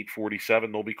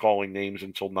 8:47. They'll be calling names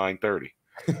until 9:30.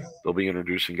 They'll be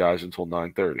introducing guys until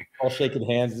 9:30. All shaking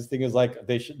hands. This thing is like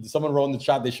someone wrote in the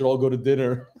chat they should all go to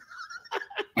dinner.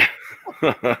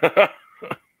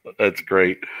 That's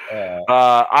great.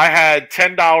 I had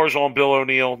 $10 on Bill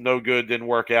O'Neill. No good. Didn't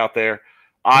work out there.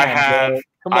 Bill.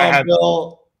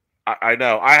 I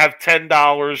know. I have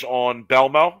 $10 on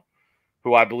Belmo,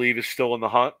 who I believe is still in the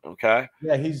hunt. Okay.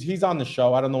 Yeah, he's on the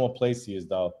show. I don't know what place he is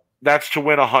though. That's to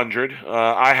win 100.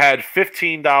 I had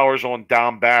 $15 on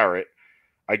Dom Barrett.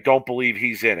 I don't believe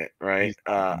he's in it, right?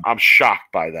 I'm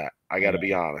shocked by that. I got to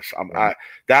be honest.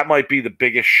 That might be the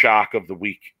biggest shock of the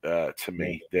week to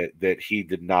me that he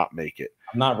did not make it.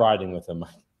 I'm not riding with him.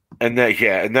 And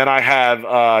then I have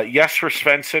Jesper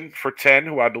Svensson for 10,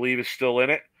 who I believe is still in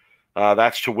it.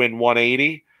 That's to win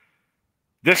 180.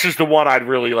 This is the one I'd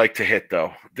really like to hit,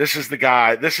 though. This is the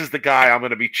guy I'm going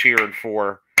to be cheering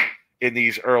for in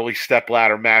these early step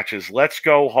ladder matches. Let's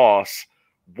go, Hoss.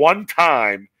 One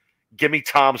time. Give me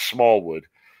Tom Smallwood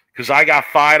because I got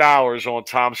 $5 on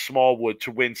Tom Smallwood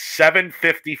to win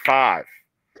 $755.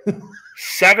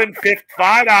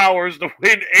 $5 to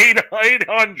win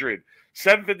 800.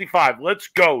 $755. Let's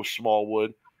go,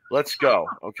 Smallwood. Let's go.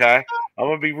 Okay, I'm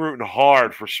gonna be rooting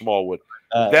hard for Smallwood.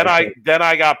 Then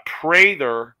I got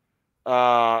Prather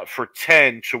for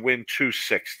 10 to win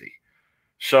 260.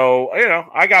 So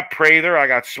I got Prather, I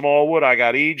got Smallwood, I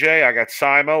got EJ, I got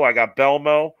Simo, I got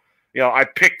Belmo. I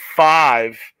picked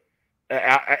 5.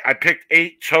 I picked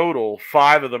 8 total.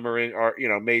 5 of them are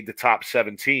made the top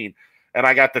 17, and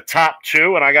I got the top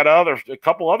 2, and I got a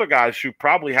couple other guys who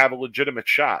probably have a legitimate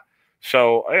shot.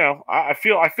 So I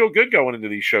feel good going into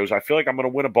these shows. I feel like I'm going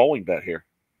to win a bowling bet here.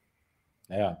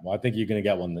 Yeah, well, I think you're going to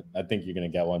get one.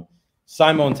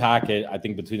 Simon Tackett, I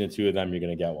think between the two of them, you're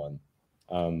going to get one.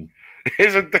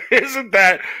 Isn't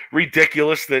that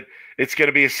ridiculous that it's going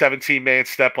to be a 17-man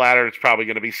step ladder? It's probably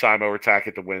going to be Simo or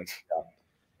Tackett that wins.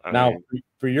 Yeah. Now,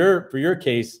 for your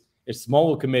case, if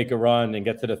Smallwood can make a run and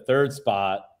get to the 3rd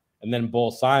spot and then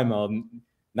bowl Simo,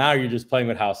 now you're just playing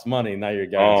with house money. Now you're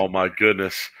getting. Oh my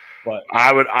goodness! But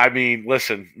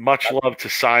listen. Much love to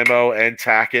Simo and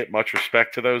Tackett. Much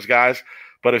respect to those guys.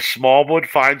 But if Smallwood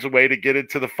finds a way to get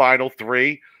into the final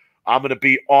 3, I'm going to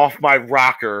be off my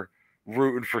rocker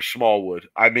rooting for Smallwood.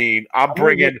 I'm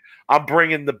bringing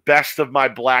the best of my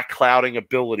black clouding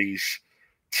abilities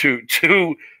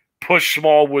to push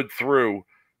Smallwood through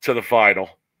to the final.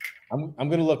 I'm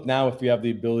gonna look now if you have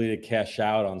the ability to cash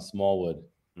out on Smallwood.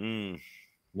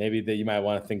 Maybe that you might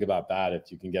want to think about that if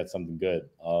you can get something good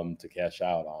to cash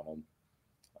out on them.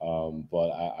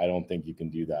 But I don't think you can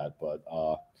do that. But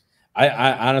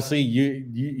I honestly,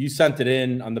 you sent it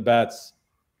in on the bets.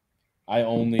 I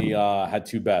only had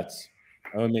 2 bets.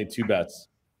 I only made 2 bets.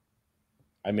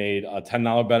 I made a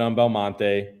 $10 bet on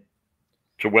Belmonte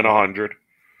to win 100.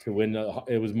 To win,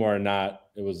 it was more than that.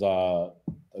 It was I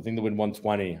think to win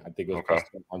 120. I think it was plus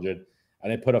 100.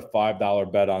 And I put a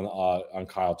 $5 bet on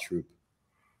Kyle Troop.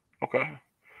 Okay.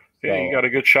 Yeah, so, you got a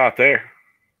good shot there.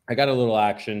 I got a little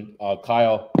action.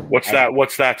 Kyle. What's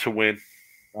that to win?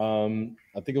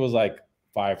 I think it was like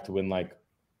 5 to win like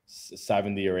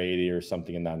 70 or 80 or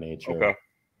something in that nature. Okay.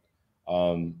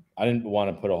 I didn't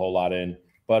want to put a whole lot in,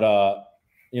 but I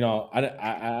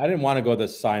didn't want to go the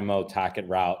Simo Tackett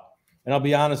route. And I'll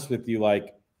be honest with you,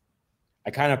 like I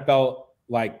kind of felt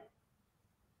like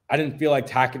I didn't feel like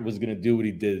Tackett was going to do what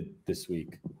he did this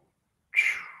week.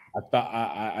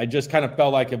 I just kind of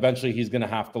felt like eventually he's going to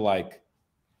have to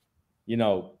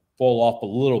fall off a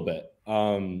little bit.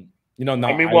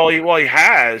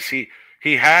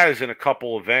 He has in a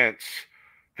couple events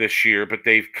this year, but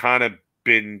they've kind of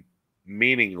been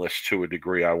meaningless to a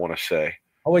degree, I want to say.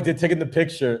 Oh, wait, they're taking the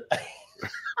picture.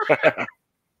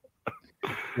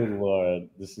 Good Lord.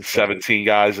 This is 17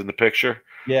 guys in the picture.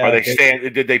 Yeah. Are they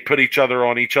did they put each other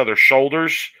on each other's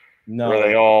shoulders? No. Or are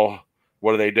they all,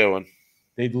 what are they doing?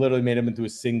 They literally made him into a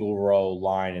single row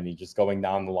line and he's just going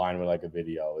down the line with like a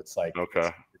video. It's like,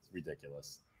 it's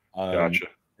ridiculous. Gotcha.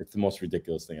 It's the most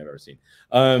ridiculous thing I've ever seen.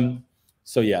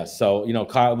 So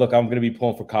Kyle, look, I'm going to be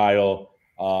pulling for Kyle.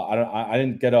 I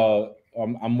didn't get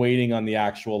I'm waiting on the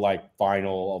actual like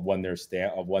final of when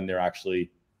they're actually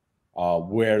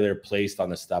where they're placed on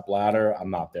the step ladder.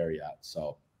 I'm not there yet.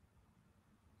 So.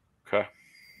 Okay.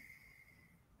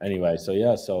 Anyway,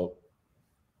 so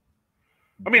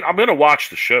I mean, I'm going to watch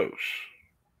the shows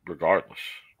regardless.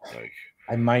 Like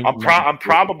I'm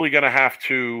probably going to have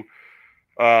to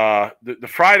the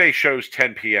Friday show's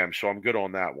 10 p.m. so I'm good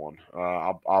on that one.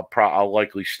 I'll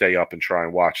likely stay up and try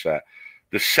and watch that.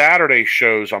 The Saturday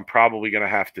shows, I'm probably going to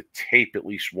have to tape at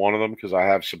least one of them because I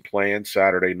have some plans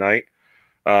Saturday night.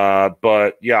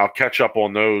 But yeah, I'll catch up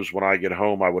on those when I get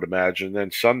home, I would imagine.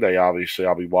 Then Sunday, obviously,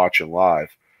 I'll be watching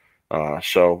live.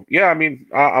 So yeah, I mean,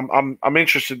 I'm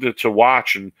interested to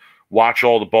watch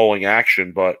all the bowling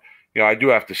action, but I do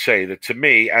have to say that to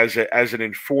me, as an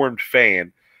informed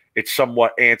fan, it's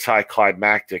somewhat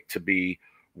anticlimactic to be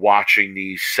watching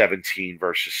these 17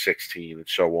 versus 16 and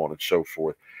so on and so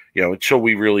forth. Until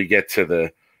we really get to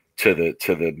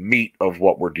the meat of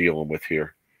what we're dealing with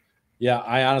here. Yeah,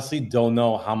 I honestly don't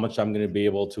know how much I'm going to be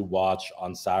able to watch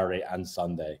on Saturday and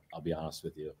Sunday. I'll be honest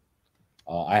with you.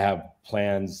 I have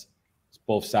plans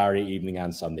both Saturday evening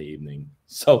and Sunday evening.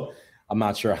 So I'm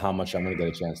not sure how much I'm going to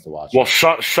get a chance to watch. Well,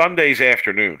 Sunday's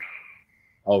afternoon.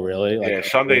 Oh, really? Yeah,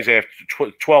 Sunday's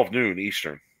after 12 noon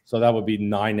Eastern. So that would be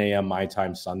 9 a.m. my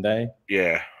time Sunday?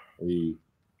 Yeah.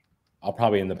 I'll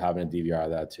probably end up having a DVR of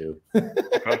that too.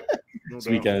 Okay. This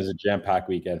weekend is a jam-packed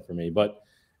weekend for me. But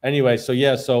anyway,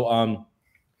 I'll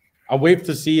wait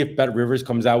to see if Bet Rivers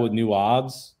comes out with new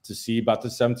odds to see about the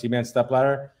 17-man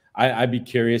stepladder. I'd be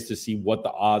curious to see what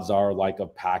the odds are like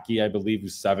of Packy, I believe,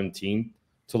 who's 17th,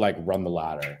 to like run the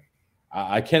ladder.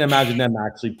 I can't imagine them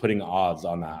actually putting odds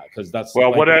on that because that's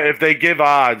what if they give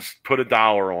odds? Put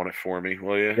 $1 on it for me,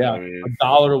 will you? Yeah,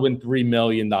 $1 to win $3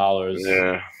 million.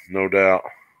 Yeah, no doubt.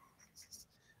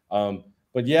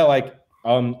 But yeah,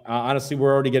 honestly,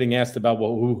 we're already getting asked about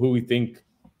who we think,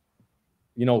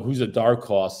 who's a dark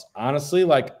horse. Honestly,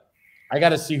 I got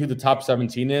to see who the top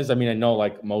 17 is. I mean, I know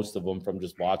most of them from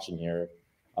just watching here,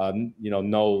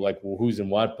 know who's in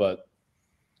what. But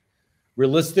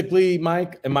realistically,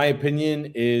 Mike, in my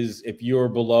opinion, is if you're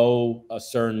below a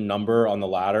certain number on the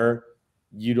ladder,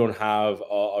 you don't have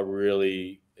a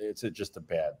really. It's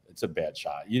a bad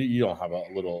shot. You don't have a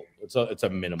little. It's a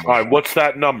minimal. All right, shot. What's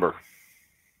that number?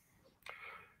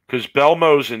 Because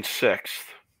Belmo's in 6th,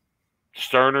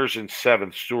 Sterner's in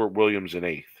 7th, Stuart Williams in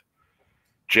 8th,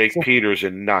 Jake Peters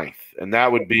in 9th, and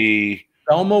that would be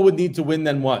Belmo would need to win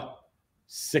then what?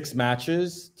 6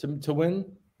 matches to win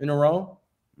in a row?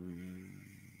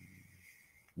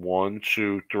 1,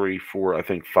 2, 3, 4. I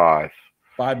think 5.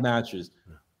 5 matches.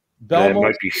 Belmo, it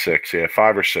might be 6. Yeah,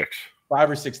 5 or 6.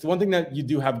 5 or 6. The one thing that you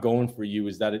do have going for you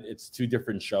is that it's 2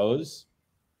 different shows.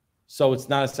 So it's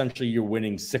not essentially you're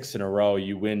winning 6 in a row.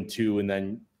 You win 2 and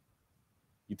then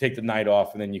you take the night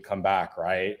off and then you come back,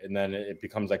 right? And then it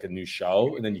becomes like a new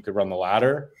show and then you could run the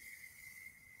ladder.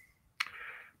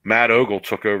 Matt Ogle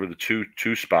took over the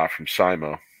 2 spot from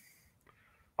Simo.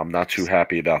 I'm not too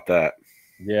happy about that.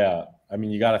 Yeah, I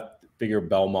mean, you got to figure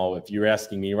Belmo. If you're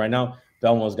asking me right now,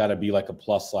 Belmo's got to be like a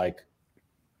plus, like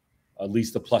at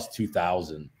least a plus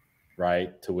 2,000,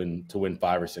 right, to win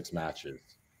 5 or 6 matches.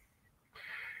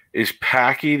 Is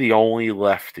Packy the only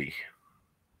lefty?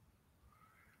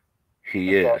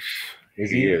 He is.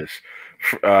 He is.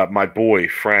 My boy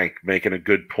Frank making a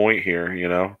good point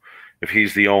here. If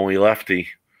he's the only lefty,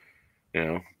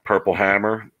 Purple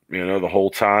Hammer, the whole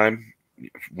time,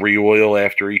 re-oil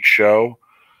after each show.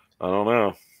 I don't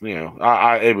know.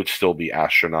 It would still be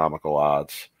astronomical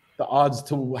odds. The odds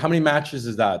to how many matches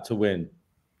is that to win?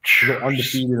 To go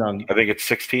undefeated on. I think it's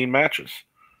 16 matches.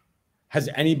 Has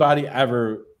anybody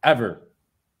ever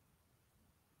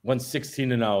won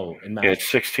 16-0 in matches? Yeah,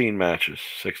 it's 16 matches.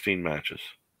 16 matches.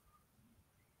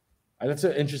 That's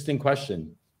an interesting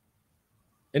question.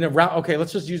 In a round, okay,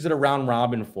 let's just use it a round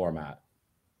robin format.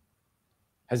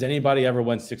 Has anybody ever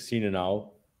won 16-0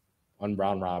 on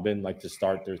round robin, like to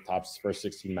start their first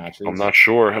 16 matches? I'm not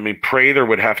sure. I mean, Prather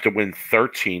would have to win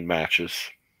 13 matches.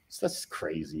 That's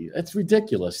crazy. It's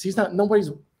ridiculous.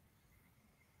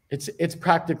 It's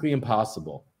practically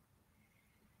impossible.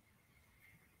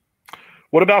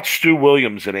 What about Stu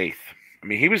Williams in 8th? I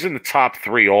mean, he was in the top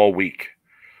 3 all week.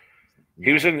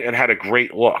 He was in and had a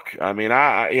great look. I mean,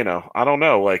 I don't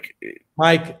know. Like,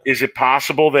 Mike, is it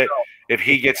possible that if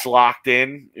he gets locked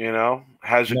in,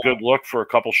 has a good look for a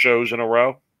couple shows in a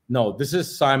row? No, this is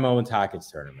Simo and Tackett's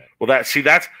tournament. Well, that's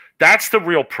the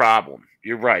real problem.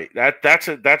 You're right. That's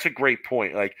a great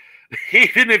point. Like,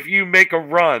 even if you make a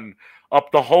run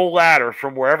up the whole ladder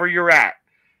from wherever you're at,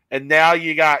 and now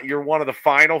you're one of the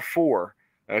final 4.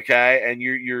 Okay, and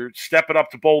you're stepping up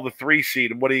to bowl the 3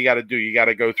 seed, and what do you got to do? You got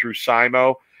to go through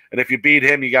Simo, and if you beat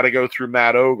him, you got to go through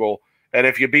Matt Ogle, and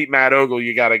if you beat Matt Ogle,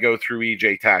 you got to go through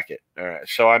EJ Tackett. All right,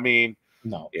 so I mean,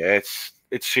 no, yeah, it's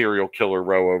serial killer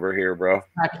row over here, bro.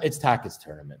 It's Tackett's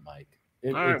tournament, Mike.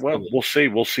 All right, well, we'll see.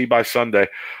 We'll see by Sunday.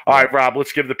 All right, Rob,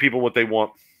 let's give the people what they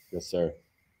want. Yes, sir.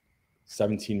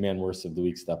 17-man worst of the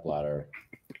week stepladder.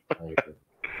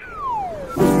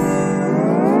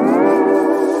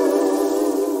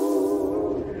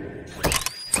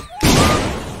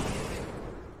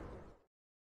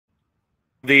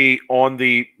 On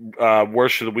the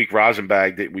worst of the week rosin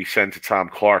bag that we send to Tom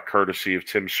Clark, courtesy of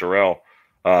Tim Sorrell,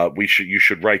 you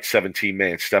should write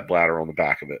 17-man stepladder on the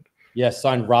back of it. Yes,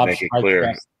 signed Rob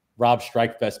Strikefest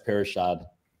Parashad.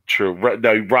 True.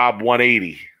 No, Rob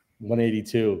 180.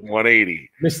 182. 180.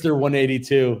 Mr.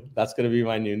 182. That's going to be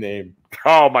my new name.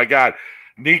 Oh, my God.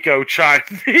 Nico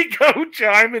chiming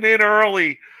in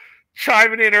early.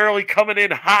 Coming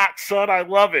in hot, son. I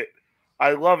love it.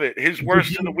 His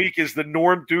worst of the week is the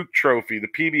Norm Duke trophy. The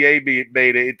PBA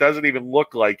made it. It doesn't even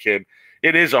look like him.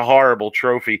 It is a horrible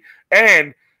trophy.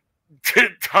 And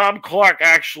Tom Clark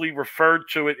actually referred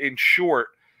to it in short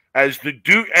as the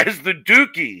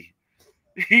Dookie.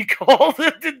 He called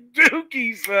it the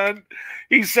Dookie, son.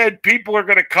 He said people are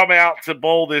going to come out to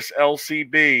bowl this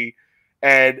LCB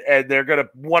and they're going to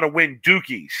want to win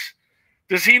Dookies.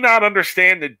 Does he not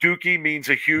understand that Dookie means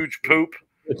a huge poop?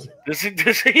 Does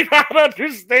he not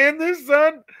understand this,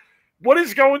 son? What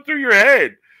is going through your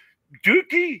head?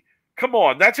 Dookie? Come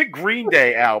on, that's a Green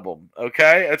Day album,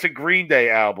 okay? That's a Green Day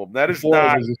album. That is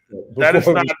not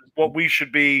what we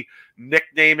should be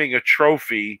nicknaming a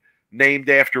trophy named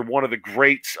after one of the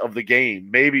greats of the game.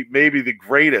 Maybe the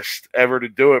greatest ever to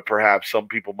do it, perhaps some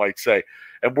people might say.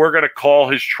 And we're going to call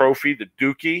his trophy the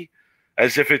Dookie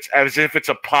as if it's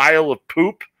a pile of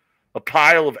poop, a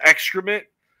pile of excrement,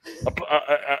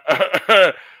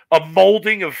 a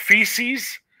molding of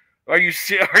feces. Are you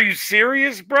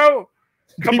serious, bro?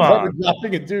 Come on.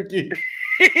 Dropping a Dookie.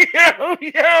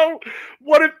 yo,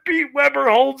 what if Pete Weber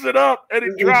holds it up and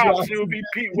it drops? It would be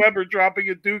Pete Weber dropping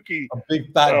a Dookie. A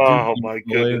big fat Dookie. Oh, Dookie. my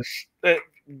goodness.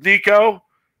 Nico,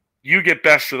 you get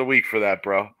best of the week for that,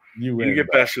 bro. You get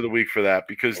best of the week for that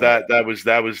because that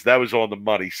was on the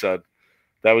money, son.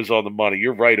 That was on the money.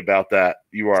 You're right about that.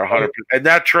 You are 100%. And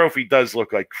that trophy does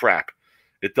look like crap.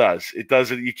 It does. It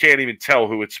doesn't. You can't even tell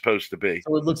who it's supposed to be.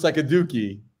 So it looks like a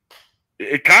Dookie.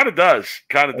 It kind of does.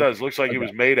 Looks like it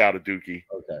was made out of Dookie.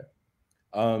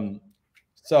 Okay.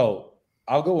 So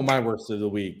I'll go with my worst of the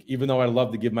week, even though I'd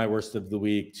love to give my worst of the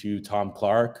week to Tom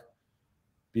Clark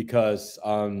because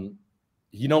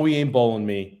he ain't bowling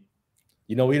me.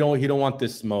 He don't want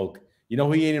this smoke. He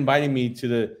ain't inviting me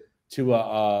to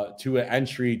an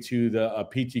entry to the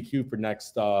PTQ for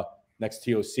next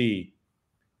TOC.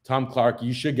 Tom Clark,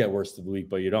 you should get worst of the week,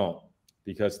 but you don't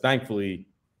because thankfully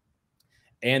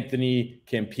Anthony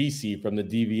Campisi from the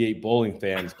DV8 Bowling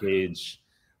Fans page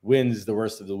wins the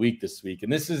worst of the week this week.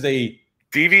 And this is a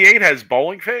DV8 has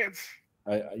bowling fans?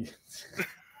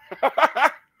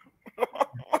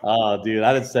 Oh, dude,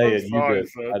 I didn't say it. Sorry, You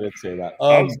did. son. I didn't say that.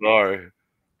 I'm sorry.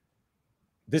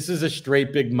 This is a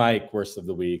straight Big Mike worst of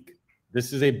the week.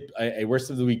 This is a worst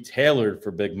of the week tailored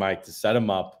for Big Mike to set him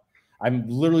up. I'm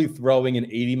literally throwing an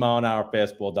 80-mile-an-hour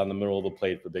fastball down the middle of the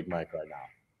plate for Big Mike right now.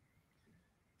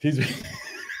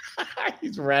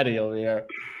 He's ready over here.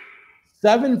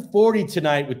 740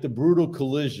 tonight with the brutal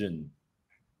collision.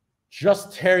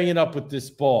 Just tearing it up with this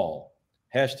ball.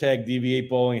 Hashtag DV8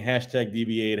 bowling, hashtag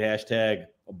DV8, hashtag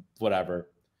whatever.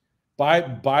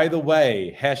 By the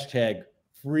way, hashtag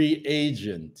free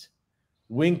agent.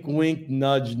 Wink, wink,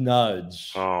 nudge,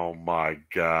 nudge. Oh, my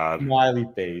God. Smiley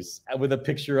face with a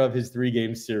picture of his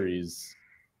 3-game series.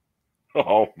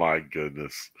 Oh, my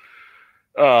goodness.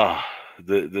 The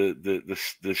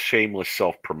shameless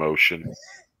self-promotion.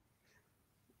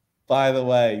 By the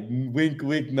way, wink,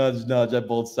 wink, nudge, nudge. I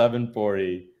bowled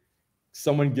 740.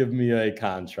 Someone give me a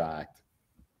contract.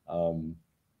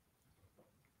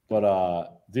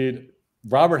 Dude,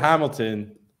 Robert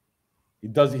Hamilton,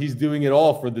 he's doing it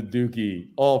all for the Dookie.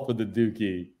 All for the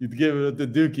Dookie. You give it the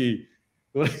Dookie.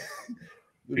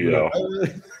 Yeah.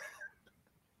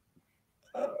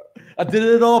 I did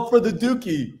it all for the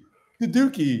Dookie. The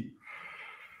Dookie.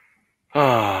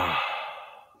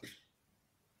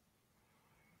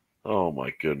 Oh,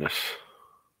 my goodness.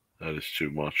 That is too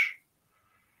much.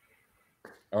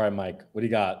 All right, Mike, what do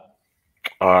you got?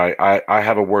 All right. I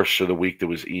have a worst of the week that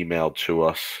was emailed to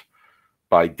us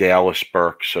by Dallas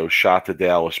Burke. So shout to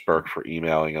Dallas Burke for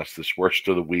emailing us this worst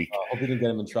of the week. I hope we didn't get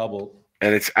him in trouble.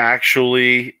 And it's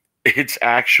actually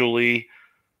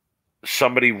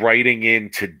somebody writing in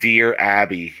to Dear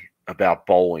Abby about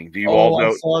bowling. Do you all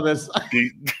know? I saw this.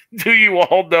 Do you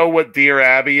all know what Dear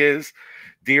Abby is?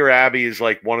 Dear Abby is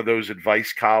like one of those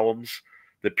advice columns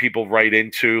that people write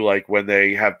into, like when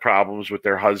they have problems with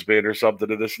their husband or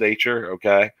something of this nature.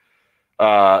 Okay.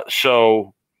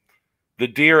 So the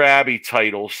Dear Abby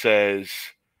title says,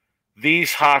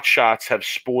 "These hotshots have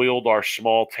spoiled our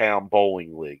small town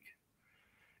bowling league.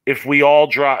 If we all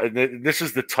drop," this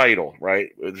is the title, right?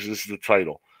 This is the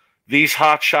title. "These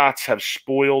hotshots have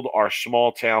spoiled our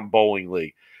small town bowling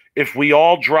league. If we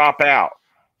all drop out,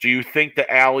 do you think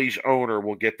the alley's owner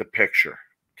will get the picture?"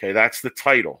 Okay, that's the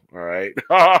title. All right.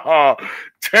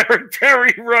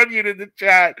 Terry Runyon in the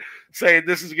chat saying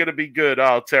this is going to be good.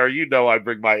 Oh, Terry, you know I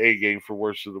bring my A game for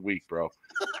worst of the week, bro.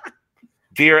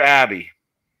 Dear Abby,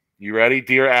 you ready?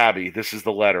 Dear Abby, this is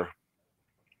the letter.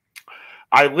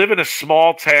 "I live in a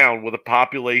small town with a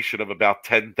population of about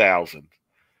 10,000.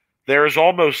 There is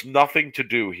almost nothing to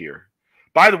do here."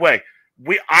 By the way,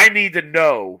 I need to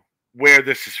know where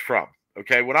this is from.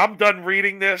 Okay, when I'm done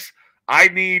reading this, I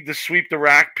need to sweep the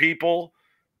rack people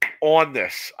on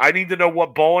this. I need to know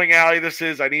what bowling alley this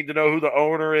is. I need to know who the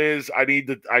owner is. I need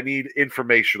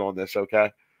information on this,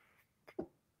 okay?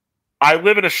 "I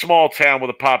live in a small town with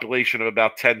a population of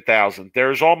about 10,000.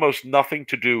 There is almost nothing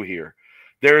to do here.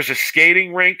 There is a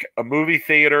skating rink, a movie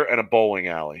theater, and a bowling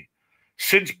alley.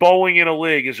 Since bowling in a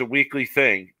league is a weekly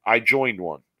thing, I joined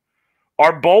one.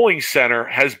 Our bowling center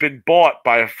has been bought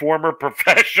by a former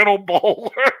professional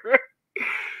bowler.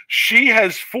 She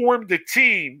has formed a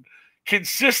team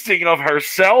consisting of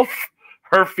herself,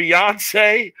 her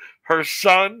fiance, her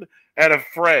son, and a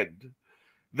friend.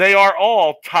 They are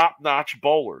all top-notch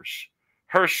bowlers.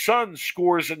 Her son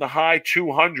scores in the high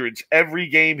 200s every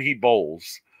game he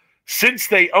bowls. Since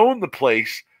they own the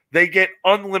place, they get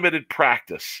unlimited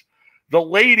practice. The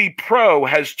lady pro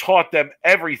has taught them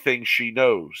everything she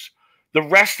knows. The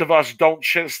rest of us don't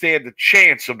stand a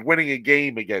chance of winning a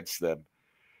game against them.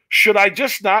 Should I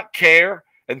just not care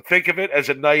and think of it as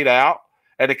a night out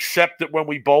and accept that when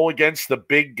we bowl against the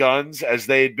big guns, as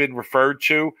they had been referred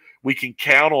to, we can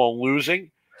count on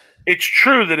losing? It's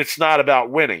true that it's not about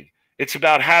winning. It's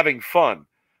about having fun.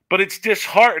 But it's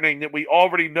disheartening that we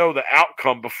already know the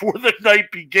outcome before the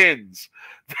night begins.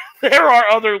 There are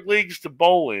other leagues to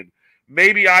bowl in.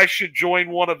 Maybe I should join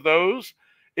one of those.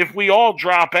 If we all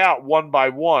drop out one by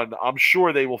one, I'm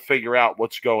sure they will figure out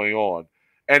what's going on.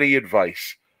 Any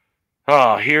advice?"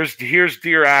 Oh, here's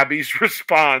Dear Abby's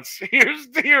response. Here's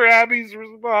Dear Abby's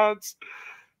response.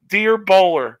 "Dear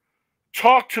bowler,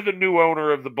 talk to the new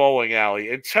owner of the bowling alley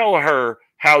and tell her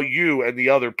how you and the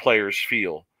other players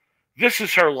feel. This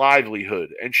is her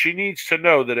livelihood, and she needs to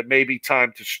know that it may be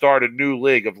time to start a new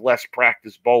league of less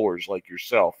practiced bowlers like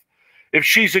yourself. If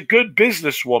she's a good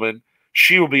businesswoman,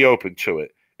 she will be open to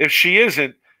it. If she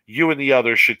isn't, you and the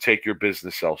others should take your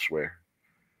business elsewhere."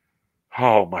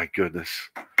 Oh, my goodness.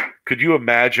 Could you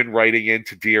imagine writing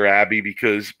into Dear Abby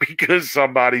because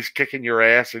somebody's kicking your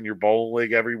ass in your bowling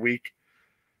league every week?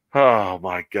 Oh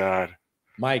my God.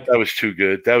 Mike. That was too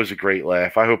good. That was a great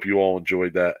laugh. I hope you all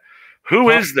enjoyed that. Who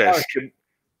is this?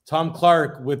 Tom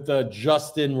Clark with the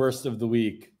Justin Worst of the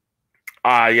Week.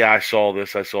 Yeah, I saw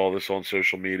this. I saw this on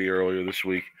social media earlier this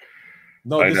week.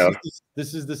 No,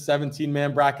 this is the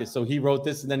 17-man bracket. So he wrote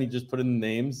this and then he just put in the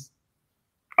names.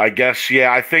 I guess,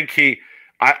 yeah. I think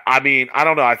I mean, I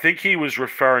don't know. I think he was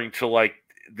referring to like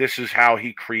this is how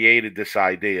he created this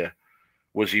idea.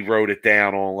 Was he wrote it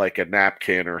down on like a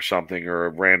napkin or something or a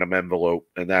random envelope,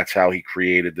 and that's how he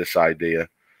created this idea.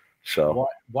 So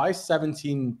why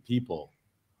 17 people?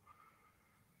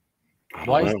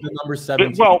 Why is the number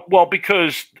 17? Well,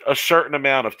 because a certain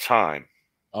amount of time.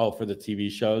 Oh, for the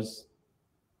TV shows?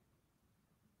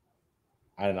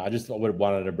 I don't know. I just would have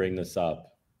wanted to bring this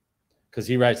up. Because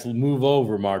he writes, move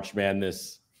over, March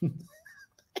Madness. The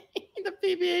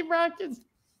PBA brackets.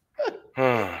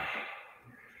 Oh,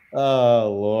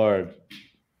 Lord.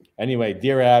 Anyway,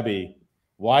 dear Abby,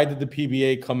 why did the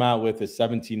PBA come out with a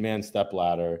 17-man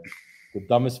stepladder? The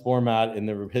dumbest format in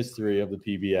the history of the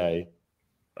PBA.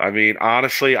 I mean,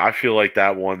 honestly, I feel like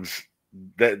that one's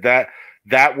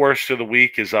that worst of the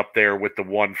week is up there with the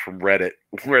one from Reddit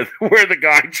where the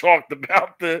guy talked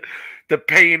about the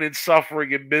pain and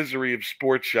suffering and misery of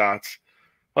sports shots.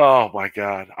 Oh my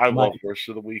God, I love worst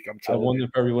of the week. I'm telling you. I wonder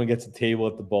if everyone gets a table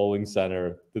at the bowling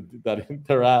center that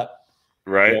they're at.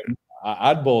 Right. Yeah,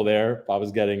 I'd bowl there if I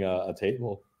was getting a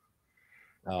table.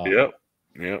 Yep.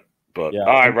 But yeah,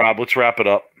 all right, Rob, let's wrap it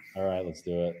up. All right, let's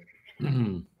do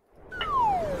it.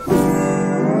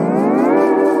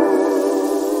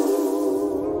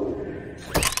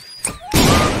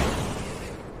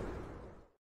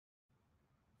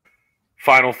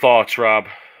 Final thoughts, Rob.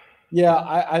 Yeah,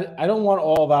 I don't want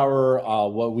all of our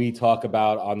what we talk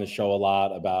about on the show a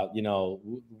lot about,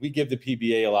 we give the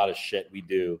PBA a lot of shit. We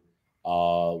do.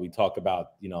 We talk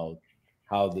about,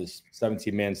 how this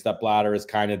 17-man stepladder is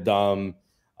kind of dumb.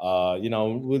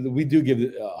 We do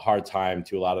give a hard time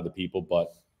to a lot of the people,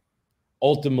 but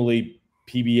ultimately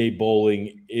PBA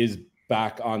bowling is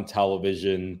back on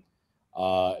television.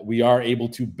 We are able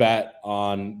to bet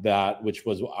on that, which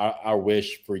was our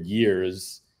wish for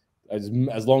years. As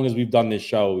long as we've done this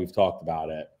show, we've talked about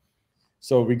it.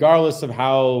 So regardless of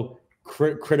how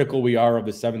critical we are of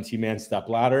the 17-man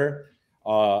stepladder,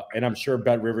 and I'm sure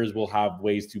Bet Rivers will have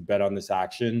ways to bet on this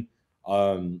action.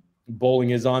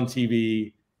 Bowling is on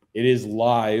TV. It is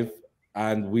live,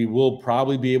 and we will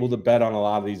probably be able to bet on a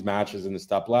lot of these matches in the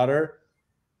stepladder.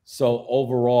 So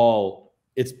overall,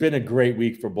 it's been a great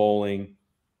week for bowling.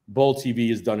 Bowl TV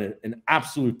has done an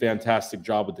absolute fantastic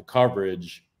job with the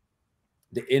coverage,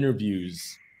 the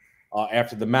interviews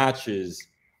after the matches.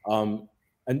 And,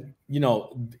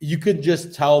 you could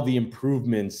just tell the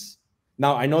improvements.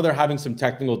 Now, I know they're having some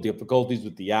technical difficulties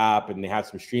with the app, and they had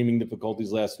some streaming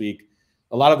difficulties last week.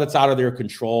 A lot of that's out of their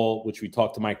control, which we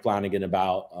talked to Mike Flanagan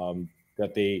about,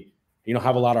 that they,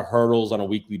 have a lot of hurdles on a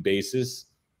weekly basis.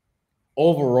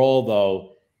 Overall,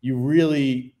 though, you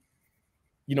really,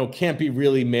 can't be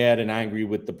really mad and angry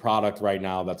with the product right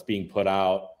now that's being put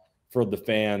out for the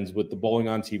fans with the bowling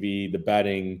on TV, the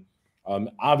betting.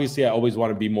 Obviously, I always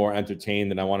want to be more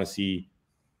entertained, and I want to see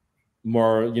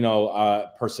more,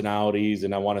 personalities,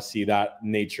 and I want to see that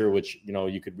nature, which,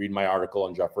 you could read my article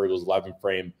on Jeff Riggle's 11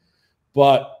 frame.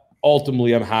 But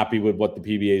ultimately, I'm happy with what the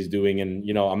PBA is doing, and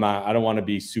I don't want to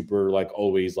be super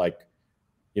always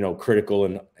critical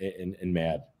and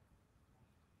mad.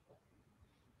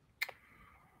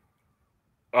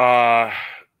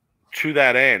 To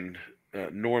that end,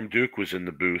 Norm Duke was in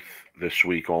the booth this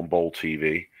week on Bowl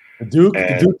TV.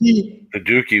 The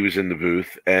Dookie was in the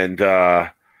booth, and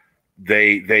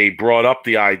they brought up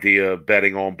the idea of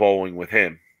betting on bowling with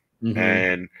him,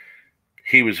 and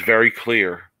he was very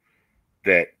clear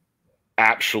that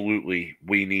absolutely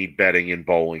we need betting in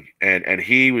bowling, and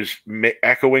he was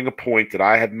echoing a point that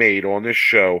I have made on this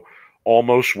show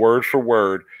almost word for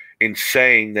word in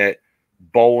saying that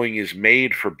bowling is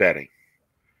made for betting.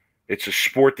 It's a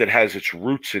sport that has its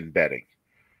roots in betting,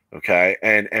 okay?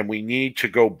 And we need to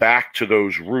go back to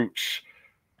those roots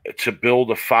to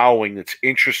build a following that's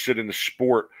interested in the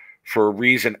sport for a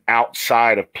reason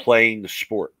outside of playing the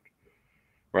sport,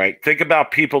 right? Think about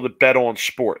people that bet on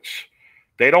sports.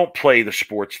 They don't play the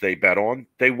sports they bet on.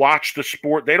 They watch the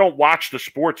sport. They don't watch the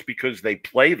sports because they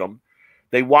play them.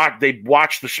 They watch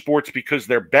the sports because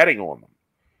they're betting on them,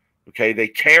 okay? They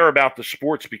care about the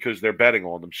sports because they're betting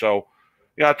on them. So,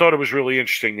 I thought it was really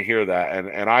interesting to hear that,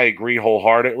 and I agree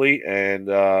wholeheartedly.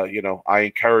 And I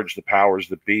encourage the powers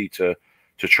that be to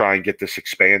try and get this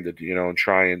expanded, and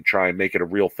try and make it a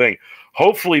real thing.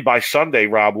 Hopefully by Sunday,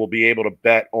 Rob, we'll be able to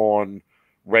bet on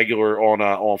regular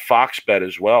on Fox Bet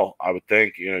as well. I would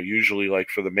think, usually like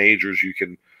for the majors, you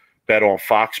can bet on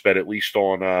Fox Bet at least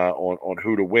on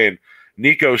who to win.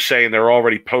 Nico's saying they're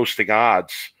already posting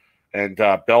odds, and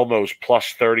Belmo's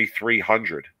plus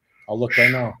 3,300. I'll look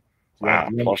right now. Wow,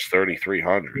 plus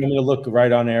 3,300. You want me to look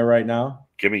right on air right now?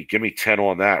 Give me 10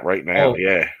 on that right now.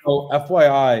 Yeah. Oh,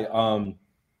 FYI,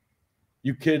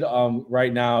 you could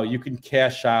right now you can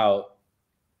cash out.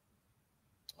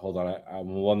 Hold on, I'm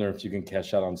wondering if you can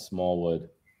cash out on Smallwood.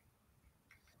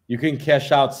 You can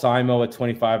cash out Simo at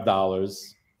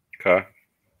 $25. Okay.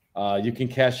 You can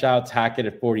cash out Tackett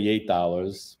at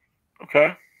 $48.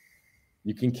 Okay.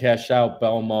 You can cash out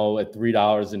Belmo at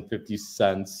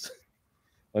 $3.50.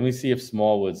 Let me see if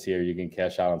Smallwood's here. You can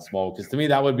cash out on Smallwood, because to me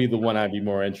that would be the one I'd be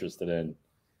more interested in.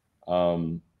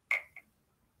 I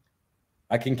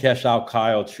can cash out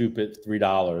Kyle Troop at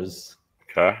 $3.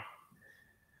 Okay.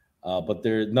 But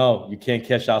you can't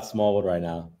cash out Smallwood right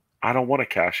now. I don't want to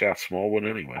cash out Smallwood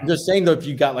anyway. I'm just saying, though, if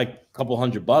you got like a couple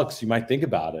 $100, you might think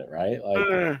about it, right?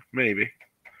 Like maybe.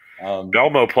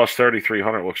 Belmo plus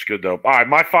 3,300 looks good though. All right,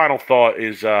 my final thought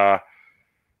is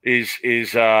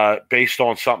based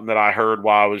on something that I heard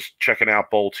while I was checking out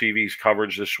Bowl TV's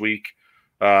coverage this week,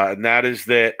 and that is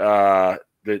that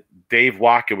Dave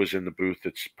Waka was in the booth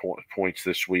at points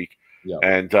this week,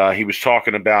 and he was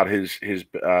talking about his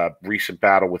recent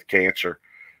battle with cancer.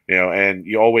 And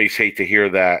you always hate to hear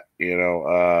that,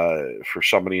 for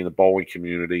somebody in the bowling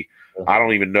community. I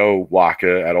don't even know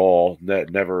Waka at all.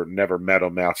 Never met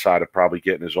him outside of probably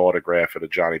getting his autograph at a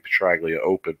Johnny Petraglia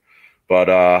Open.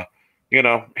 But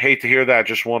hate to hear that.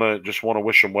 Just want to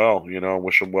wish him well.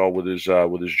 Wish him well with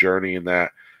his journey, and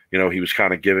that he was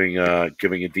kind of giving a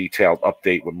detailed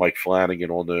update with Mike Flanagan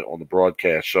on the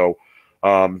broadcast. So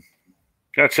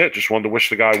that's it. Just wanted to wish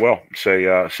the guy well. Say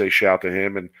shout to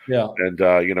him, and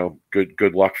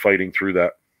good luck fighting through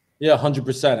that. Yeah,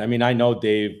 100%. I mean, I know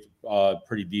Dave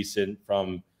pretty decent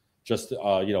from just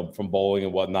from bowling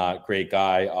and whatnot. Great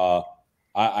guy.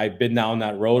 I've been down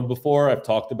that road before. I've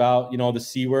talked about the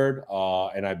C word,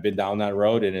 and I've been down that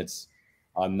road, and it's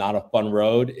not a fun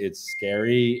road. It's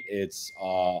scary. It's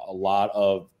a lot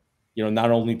of not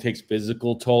only takes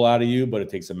physical toll out of you, but it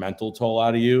takes a mental toll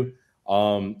out of you.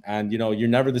 And you're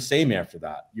never the same after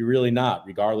that. You're really not,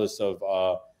 regardless of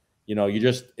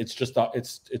it's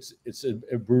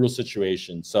a brutal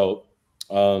situation. So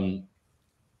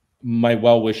my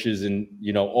well wishes and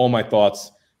all my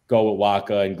thoughts go with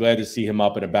Waka, and glad to see him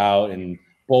up and about and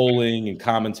bowling and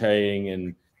commentating,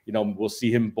 and we'll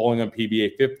see him bowling on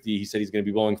PBA 50. He said he's going to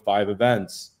be bowling 5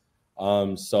 events.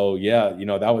 So yeah,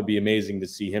 that would be amazing to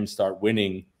see him start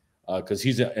winning, because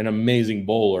he's an amazing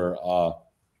bowler.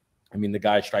 I mean, the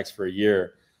guy strikes for a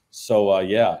year. So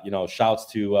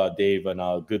shouts to Dave,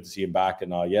 and good to see him back.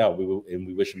 And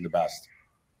we wish him the best.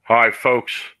 All right,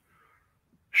 folks.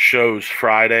 Shows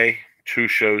Friday, 2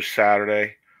 shows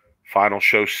Saturday, final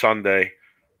show Sunday.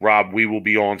 Rob, we will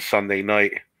be on Sunday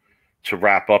night to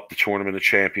wrap up the Tournament of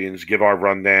Champions, give our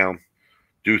rundown,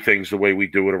 do things the way we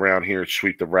do it around here at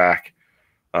Sweep the Rack.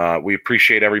 We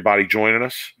appreciate everybody joining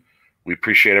us. We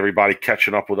appreciate everybody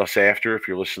catching up with us after, if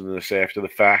you're listening to this after the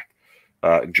fact.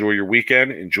 Enjoy your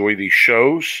weekend. Enjoy these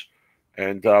shows.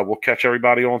 And we'll catch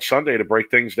everybody on Sunday to break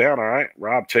things down. All right,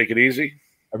 Rob, take it easy.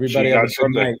 Everybody have a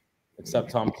good night,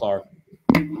 except Tom Clark.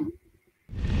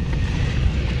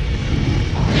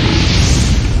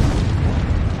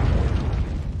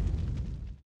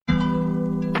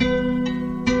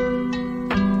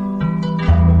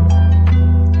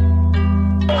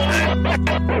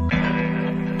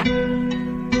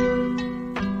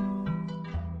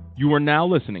 You are now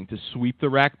listening to Sweep the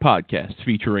Rack podcast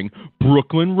featuring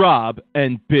Brooklyn Rob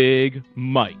and Big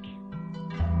Mike.